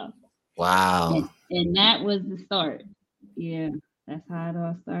of stuff. Wow. And that was the start. Yeah, that's how it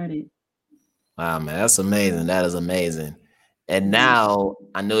all started. Wow, man, that's amazing. That is amazing. And now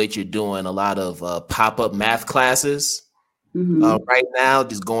I know that you're doing a lot of pop-up math classes right now,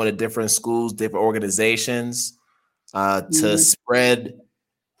 just going to different schools, different organizations to spread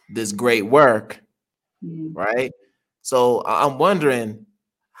this great work, right? So I'm wondering,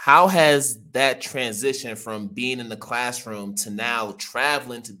 how has that transition from being in the classroom to now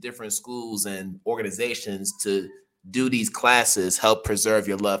traveling to different schools and organizations to do these classes help preserve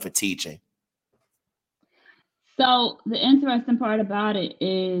your love for teaching? So the interesting part about it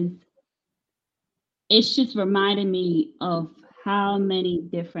is it's just reminding me of how many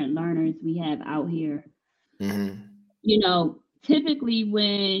different learners we have out here. Mm-hmm. You know, typically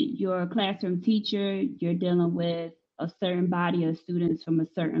when you're a classroom teacher, you're dealing with a certain body of students from a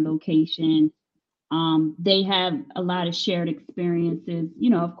certain location. They have a lot of shared experiences. You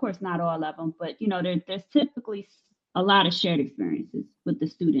know, of course, not all of them, but you know, there's typically a lot of shared experiences with the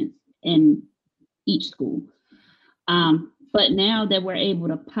students in each school. But now that we're able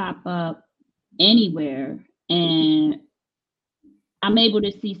to pop up anywhere, and I'm able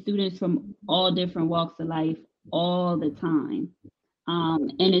to see students from all different walks of life all the time.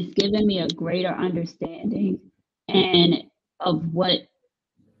 And it's given me a greater understanding and of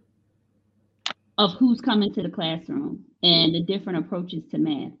who's coming to the classroom and the different approaches to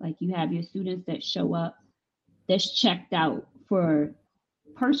math. Like you have your students that show up that's checked out for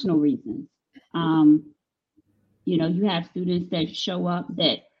personal reasons. You know, you have students that show up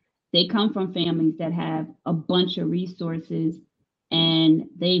that they come from families that have a bunch of resources and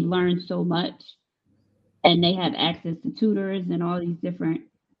they've learned so much and they have access to tutors and all these different,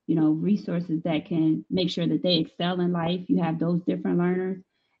 you know, resources that can make sure that they excel in life. You have those different learners.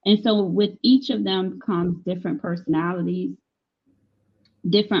 And so with each of them comes different personalities,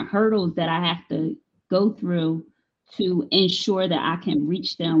 different hurdles that I have to go through to ensure that I can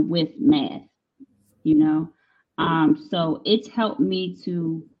reach them with math, you know. So it's helped me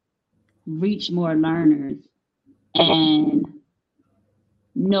to reach more learners and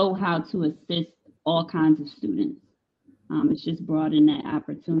know how to assist all kinds of students. It's just broadened that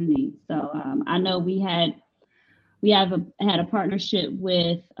opportunity. So I know had a partnership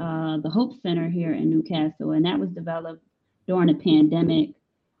with the Hope Center here in Newcastle, and that was developed during the pandemic.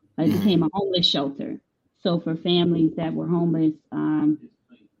 It became a homeless shelter. So for families that were homeless,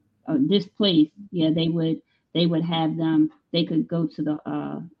 displaced, yeah, they would have them. They could go to the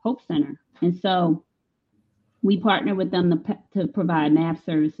Hope Center, and so we partnered with them to provide math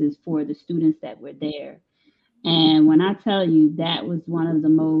services for the students that were there. And when I tell you, that was one of the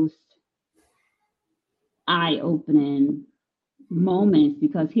most eye-opening moments,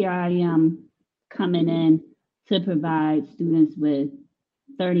 because here I am coming in to provide students with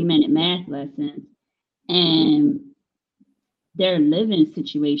 30-minute math lessons, and their living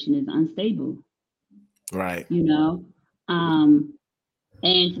situation is unstable. Right. You know, and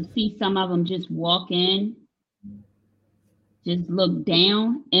to see some of them just walk in, just look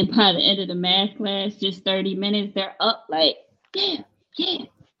down, and by the end of the math class, just 30 minutes, they're up like, yeah, yeah,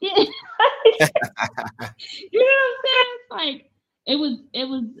 yeah. You know what I'm saying? It's like it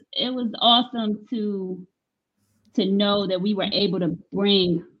was awesome to know that we were able to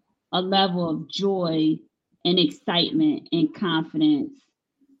bring a level of joy and excitement and confidence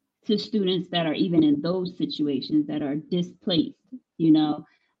to students that are even in those situations that are displaced, you know.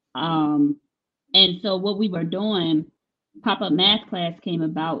 And so what we were doing, pop-up math class came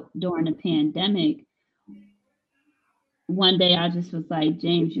about during the pandemic. One day I just was like,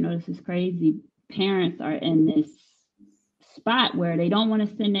 James, you know, this is crazy. Parents are in this spot where they don't want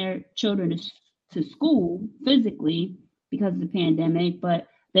to send their children to school physically because of the pandemic, but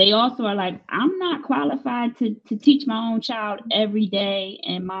they also are like, I'm not qualified to teach my own child every day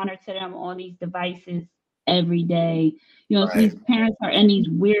and monitor them on these devices every day. You know, so these parents are in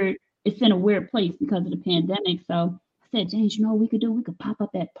it's in a weird place because of the pandemic. So I said, James, you know what we could do? We could pop up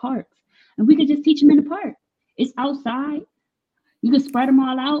at parks and we could just teach them in the park. It's outside. You could spread them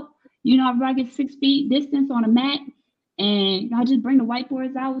all out. You know, everybody gets 6 feet distance on a mat. And you know, I just bring the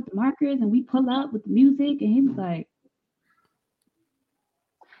whiteboards out with the markers and we pull up with the music. And he was like,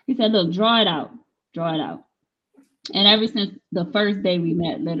 he said, look, draw it out. And ever since the first day we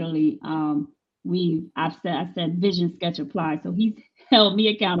met, literally, I said vision, sketch, apply. So he's held me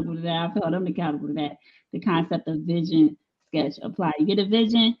accountable to that. I've held him accountable to that. The concept of vision, sketch, apply. You get a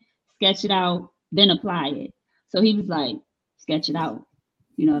vision, sketch it out, then apply it. So he was like, sketch it out.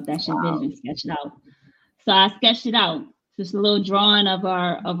 You know, if that's your vision, sketch it out. So I sketched it out. Just a little drawing of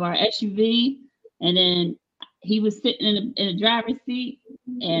our SUV, and then he was sitting in a driver's seat,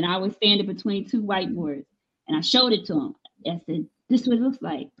 and I was standing between two whiteboards, and I showed it to him. I said, "This is what it looks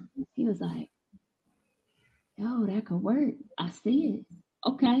like." He was like, "Yo, that could work. I see it.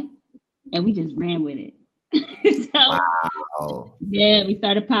 Okay," and we just ran with it. So, wow. Yeah, we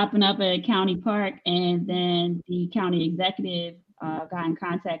started popping up at County Park, and then the county executive got in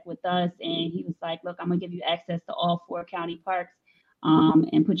contact with us, and he was like, look, I'm gonna give you access to all 4 county parks,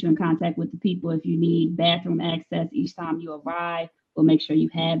 and put you in contact with the people if you need bathroom access each time you arrive, We'll make sure you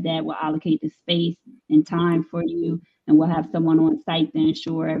have that. We'll allocate the space and time for you, and we'll have someone on site to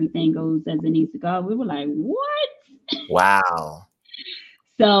ensure everything goes as it needs to go. We were like, what? Wow.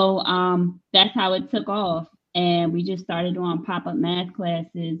 So that's how it took off. And we just started doing pop-up math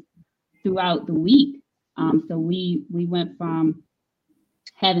classes throughout the week. So we went from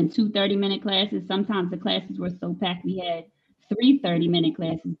having 2 30-minute classes. Sometimes the classes were so packed, we had 3 30-minute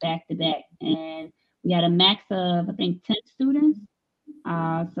classes back to back. And we had a max of, I think, 10 students.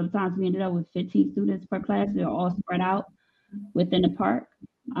 Sometimes we ended up with 15 students per class. They were all spread out within the park.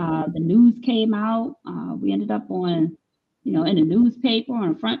 The news came out. We ended up on, in the newspaper,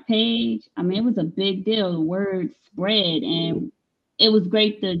 on the front page. I mean, it was a big deal. The word spread, and it was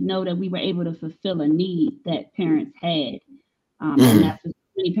great to know that we were able to fulfill a need that parents had. And that's what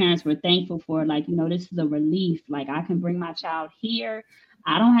many parents were thankful for. Like, this is a relief. Like, I can bring my child here.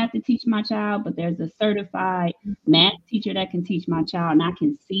 I don't have to teach my child, but there's a certified math teacher that can teach my child, and I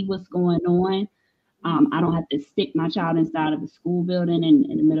can see what's going on. I don't have to stick my child inside of a school building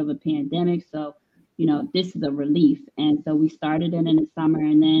in the middle of a pandemic. So, this is a relief. And so we started it in the summer,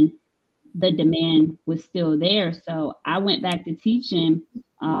 and then the demand was still there. So I went back to teaching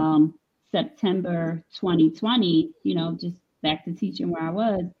September 2020, just back to teaching where I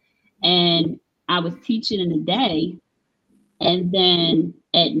was. And I was teaching in the day. And then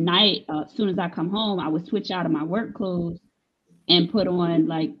at night, as soon as I come home, I would switch out of my work clothes and put on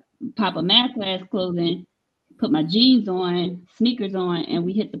like pop-up math class clothing, put my jeans on, sneakers on, and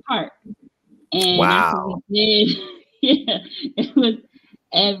we hit the park. And that's what we did. Yeah, it was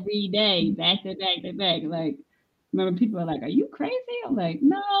every day, back to back to back. Like, remember people are like, "Are you crazy?" I'm like,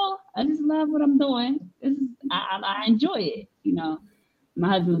 "No, I just love what I'm doing. I enjoy it." My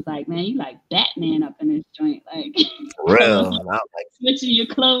husband was like, "Man, you like Batman up in this joint, like real, switching your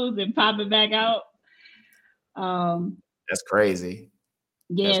clothes and popping back out." That's crazy.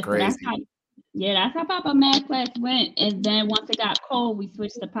 Yeah, that's crazy. That's how pop-up math class went. And then once it got cold, we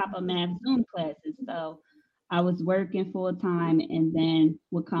switched to pop-up math Zoom classes. So I was working full time, and then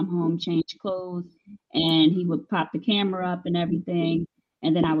would come home, change clothes, and he would pop the camera up and everything.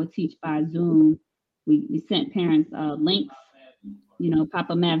 And then I would teach by Zoom. We sent parents links,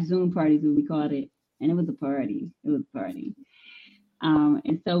 pop-up math Zoom parties, what we called it. And it was a party.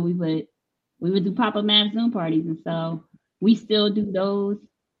 And so we would do pop-up math Zoom parties. And so we still do those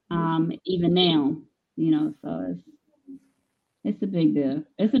even now, so it's a big deal.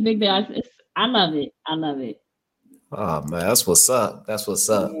 I love it. Oh man, that's what's up. Yeah.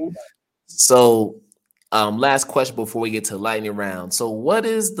 So last question before we get to lightning round. So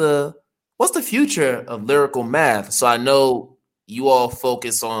what's the future of Lyrical Math? So I know you all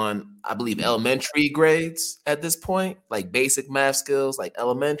focus on, I believe, elementary grades at this point, like basic math skills, like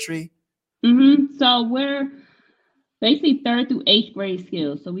elementary. So we're basically 3rd through 8th grade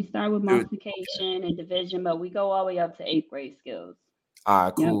skills. So we start with multiplication and division, but we go all the way up to 8th grade skills. All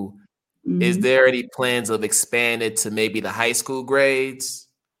right, cool. Yep. Is there any plans of expanding to maybe the high school grades?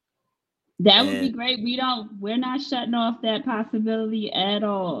 That would be great. We're not shutting off that possibility at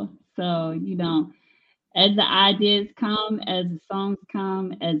all. So, as the ideas come, as the songs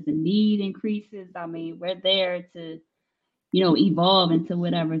come, as the need increases, I mean, we're there to, evolve into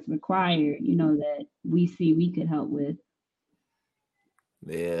whatever's required, that we see we could help with.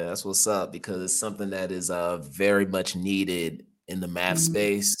 Yeah, that's what's up, because it's something that is very much needed in the math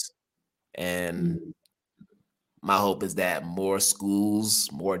space. And my hope is that more schools,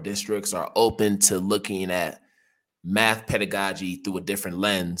 more districts are open to looking at math pedagogy through a different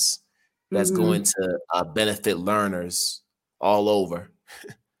lens that's going to benefit learners all over.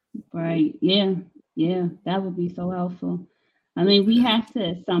 Right. Yeah. That would be so helpful. I mean, we have to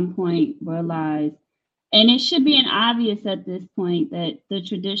at some point realize, and it should be an obvious at this point, that the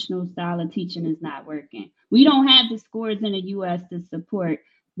traditional style of teaching is not working. We don't have the scores in the U.S. to support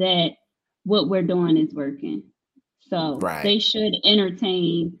that what we're doing is working. So They should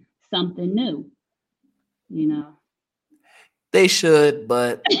entertain something new, They should,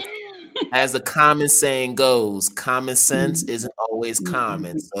 but as the common saying goes, common sense isn't always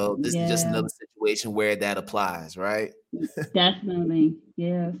common. So this is just another situation where that applies, right? Definitely.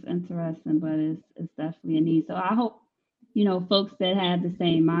 Yeah, it's interesting, but it's definitely a need. So I hope, folks that have the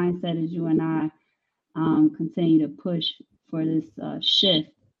same mindset as you and I continue to push for this shift,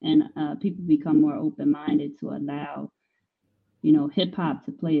 and people become more open-minded to allow, hip hop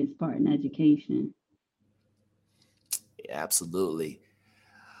to play its part in education. Yeah, absolutely.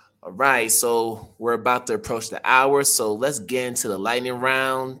 All right, so we're about to approach the hour, so let's get into the lightning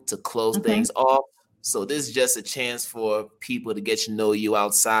round to close things off. So this is just a chance for people to get to know you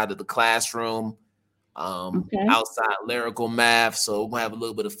outside of the classroom. Okay. outside lyrical math. So we're gonna have a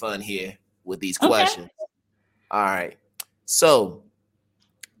little bit of fun here with these Okay. questions. All right. So,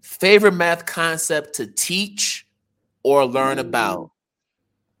 favorite math concept to teach or learn about?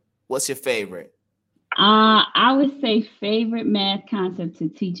 What's your favorite? I would say favorite math concept to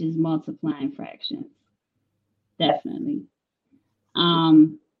teach is multiplying fractions. Definitely.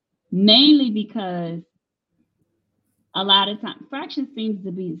 Mainly because a lot of times fraction seems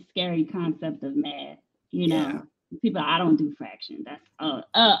to be a scary concept of math. You know, people, I don't do fractions. That's oh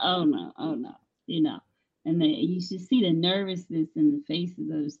no, you know. And then you should see the nervousness in the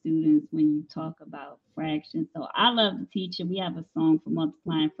faces of the students when you talk about fractions. So I love to teach it. We have a song for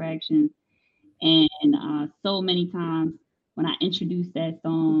multiplying fractions, and so many times when I introduce that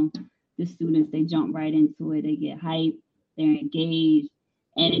song, the students, they jump right into it. They get hyped, they're engaged,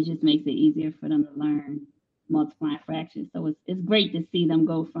 and it just makes it easier for them to learn multiplying fractions. So it's great to see them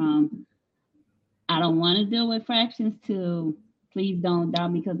go from I don't want to deal with fractions to please don't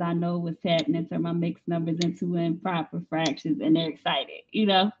doubt me because I know what's happening, turn my mixed numbers into improper fractions, and they're excited, you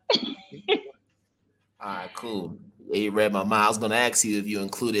know? All right, cool. Yeah, you read my mind. I was going to ask you if you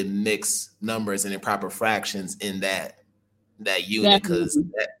included mixed numbers and improper fractions in that unit, because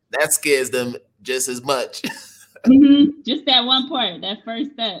Definitely. that scares them just as much. Just that one part, that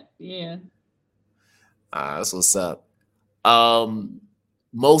first step. Yeah. That's what's up.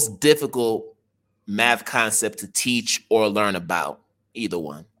 Most difficult math concept to teach or learn about? Either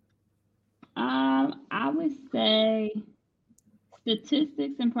one. I would say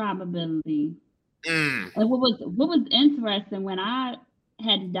statistics and probability. And what was interesting when I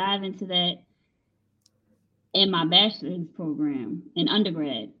had to dive into that in my bachelor's program in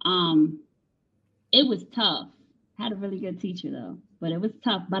undergrad, it was tough. Had a really good teacher though, but it was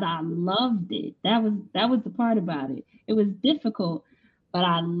tough. But I loved it. That was the part about it. It was difficult, but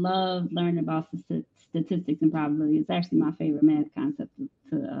I loved learning about statistics and probability. It's actually my favorite math concept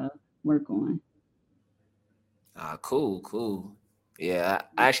to work on. Cool. Yeah,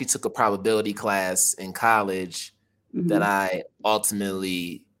 I actually took a probability class in college that I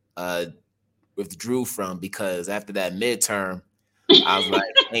ultimately withdrew from because after that midterm, I was like,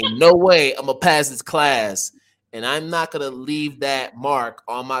 ain't no way I'm gonna pass this class, and I'm not gonna leave that mark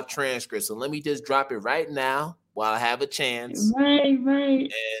on my transcript. So let me just drop it right now while I have a chance. Right.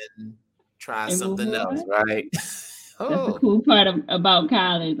 And try And something move else, on. right? That's the cool part about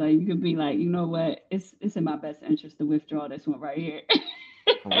college. Like you could be like, you know what? It's in my best interest to withdraw this one right here.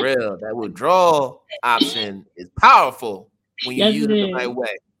 For real, that withdrawal option is powerful when you Yes, use it it the is. right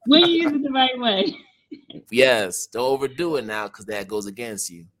way. When you use it the right way. Yes, don't overdo it now because that goes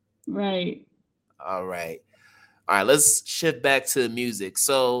against you. Right. All right. Let's shift back to music.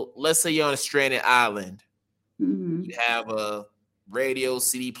 So let's say you're on a stranded island. Mm-hmm. You have a radio,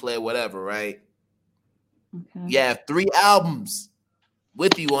 CD player, whatever, right? Okay. You have 3 albums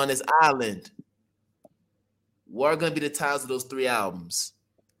with you on this island. What are going to be the titles of those 3 albums?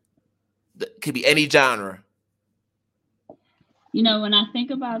 That could be any genre. You know, when I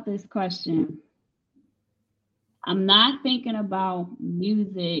think about this question, I'm not thinking about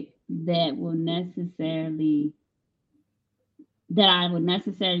music that I would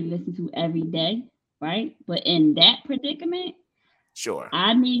necessarily listen to every day, right? But in that predicament, Sure.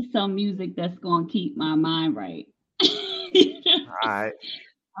 I need some music that's going to keep my mind right. All right.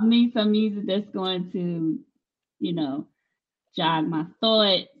 I need some music that's going to, you know, jog my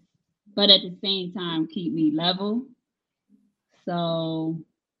thoughts, but at the same time keep me level. So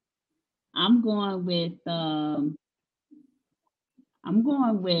I'm going with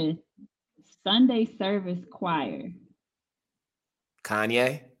Sunday Service Choir.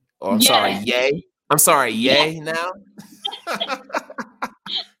 Kanye? Or I'm sorry, Yeah. Ye. I'm sorry, Yeah. Ye now. I'm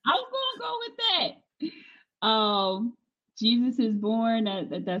gonna go with that. Jesus is Born.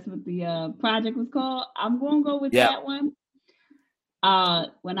 That's what the project was called. I'm gonna go with Yeah. that one.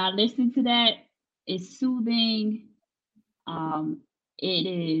 When I listen to that, it's soothing. It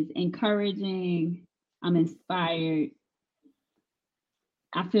is encouraging. I'm inspired.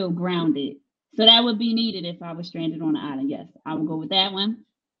 I feel grounded. So that would be needed if I was stranded on an island. Yes, I would go with that one.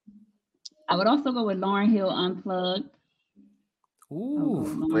 I would also go with Lauryn Hill Unplugged.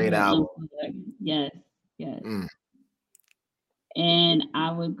 Ooh, great album. Unplugged. Yes. Mm. And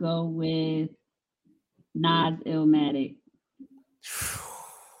I would go with Nas Illmatic.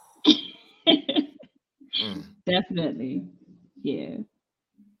 Definitely. Yeah.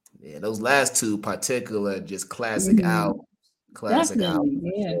 Yeah, those last 2 particular, just classic albums. Classic Definitely.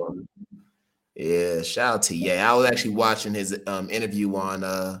 album. Yeah. Sure. Yeah, shout out to Ye. I was actually watching his interview on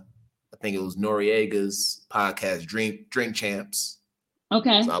I think it was Noriega's podcast, Drink Champs.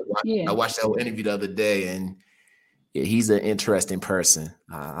 Okay. So Yeah. I watched that whole interview the other day, and yeah, he's an interesting person.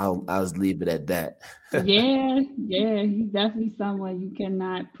 I'll just leave it at that. Yeah. Yeah. He's definitely someone you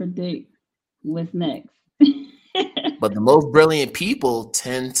cannot predict what's next. But the most brilliant people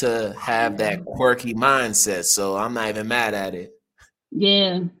tend to have that quirky mindset, so I'm not even mad at it.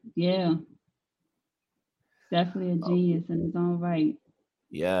 Yeah. Yeah. Definitely a genius in his own right.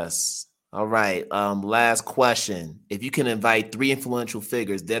 Yes. All right. Last question. If you can invite 3 influential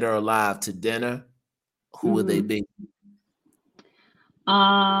figures, dead or alive, to dinner, who would they be?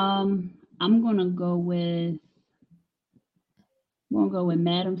 I'm gonna go with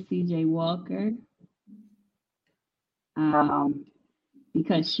Madam C.J. Walker.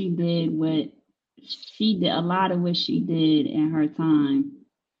 Because she did a lot of what she did in her time.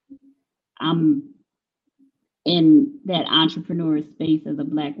 I'm in that entrepreneur space as a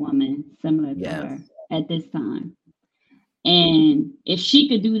Black woman, similar to her at this time. And if she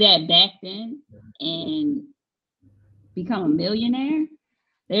could do that back then and become a millionaire,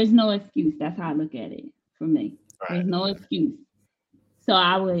 there's no excuse. That's how I look at it for me. Right. There's no excuse. So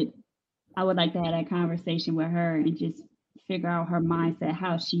I would like to have that conversation with her and just figure out her mindset,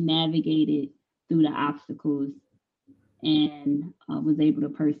 how she navigated through the obstacles and was able to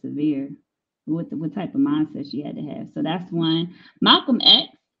persevere. What type of mindset she had to have. So that's one. Malcolm X,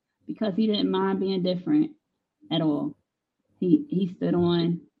 because he didn't mind being different at all. He stood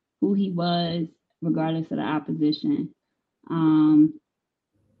on who he was, regardless of the opposition.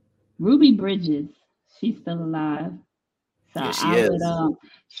 Ruby Bridges, she's still alive. So yeah,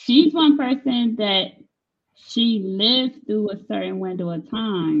 she's one person that she lived through a certain window of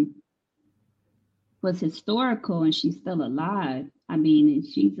time, was historical, and she's still alive. I mean,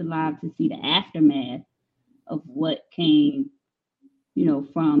 she's alive to see the aftermath of what came,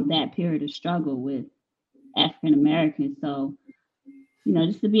 from that period of struggle with African Americans. So,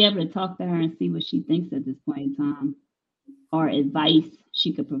 just to be able to talk to her and see what she thinks at this point in time, or advice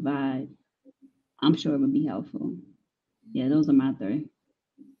she could provide, I'm sure it would be helpful. Yeah, those are my 3.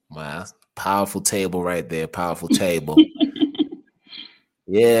 Wow, powerful table right there. Powerful table.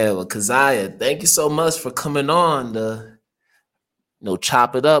 Yeah, well, Keziah, thank you so much for coming on to,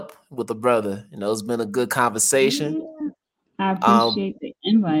 chop it up with the brother. It's been a good conversation. Yeah, I appreciate the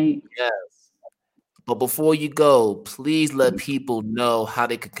invite. Yes. But before you go, please let people know how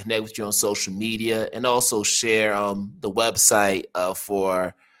they can connect with you on social media, and also share the website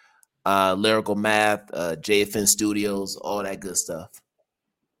for Lyrical Math, JFN Studios, all that good stuff.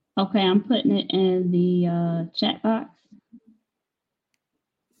 Okay, I'm putting it in the chat box.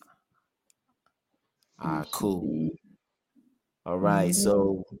 Cool. All right,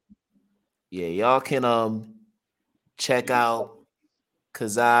 so yeah, y'all can check out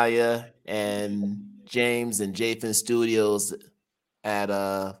Keziah and James and JFN Studios at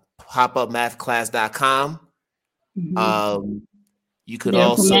popupmathclass.com. You could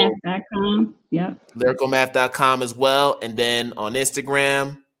lyricalmath.com. Yep. lyricalmath.com as well, and then on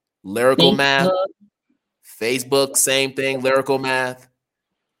Instagram, Lyrical Math. Facebook, same thing, Lyrical Math.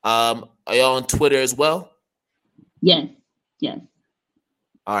 Are y'all on Twitter as well? Yes.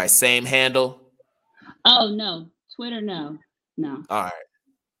 All right, same handle. Oh no, Twitter, no. All right.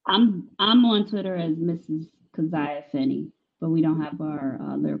 I'm on Twitter as Mrs. Keziah Finney, but we don't have our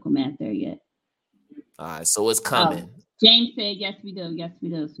Lyrical Math there yet. All right, so it's coming. James said yes, we do.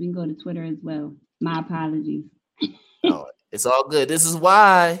 So we can go to Twitter as well. My apologies. Oh, it's all good. This is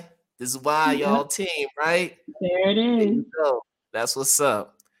why y'all team, right? There it is. That's what's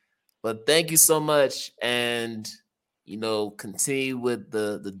up. But thank you so much, and continue with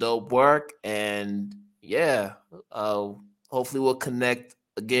the dope work, and hopefully we'll connect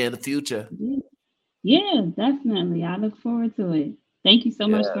again in the future. Yeah, definitely. I look forward to it. Thank you so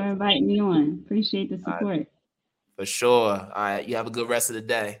much for inviting me on. Appreciate the support. For sure. All right, you have a good rest of the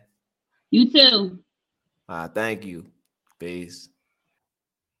day. You too. Thank you. Peace.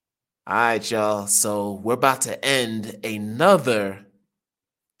 All right, y'all. So we're about to end another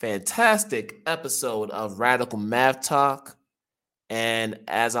fantastic episode of Radical Math Talk. And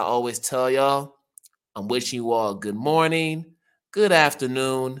as I always tell y'all, I'm wishing you all a good morning, good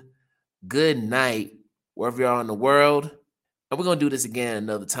afternoon, good night, wherever you are in the world. And we're going to do this again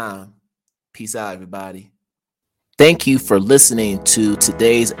another time. Peace out, everybody. Thank you for listening to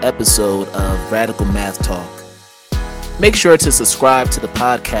today's episode of Radical Math Talk. Make sure to subscribe to the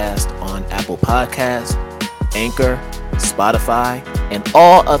podcast on Apple Podcasts, Anchor, Spotify, and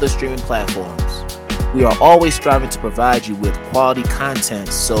all other streaming platforms. We are always striving to provide you with quality content,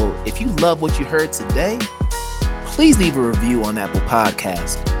 so if you love what you heard today, please leave a review on Apple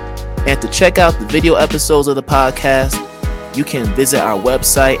Podcasts. And to check out the video episodes of the podcast, you can visit our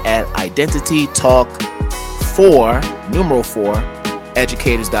website at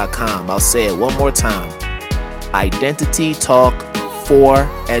identitytalk4educators.com. I'll say it one more time.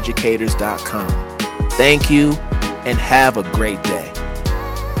 Identitytalk4educators.com. Thank you and have a great day.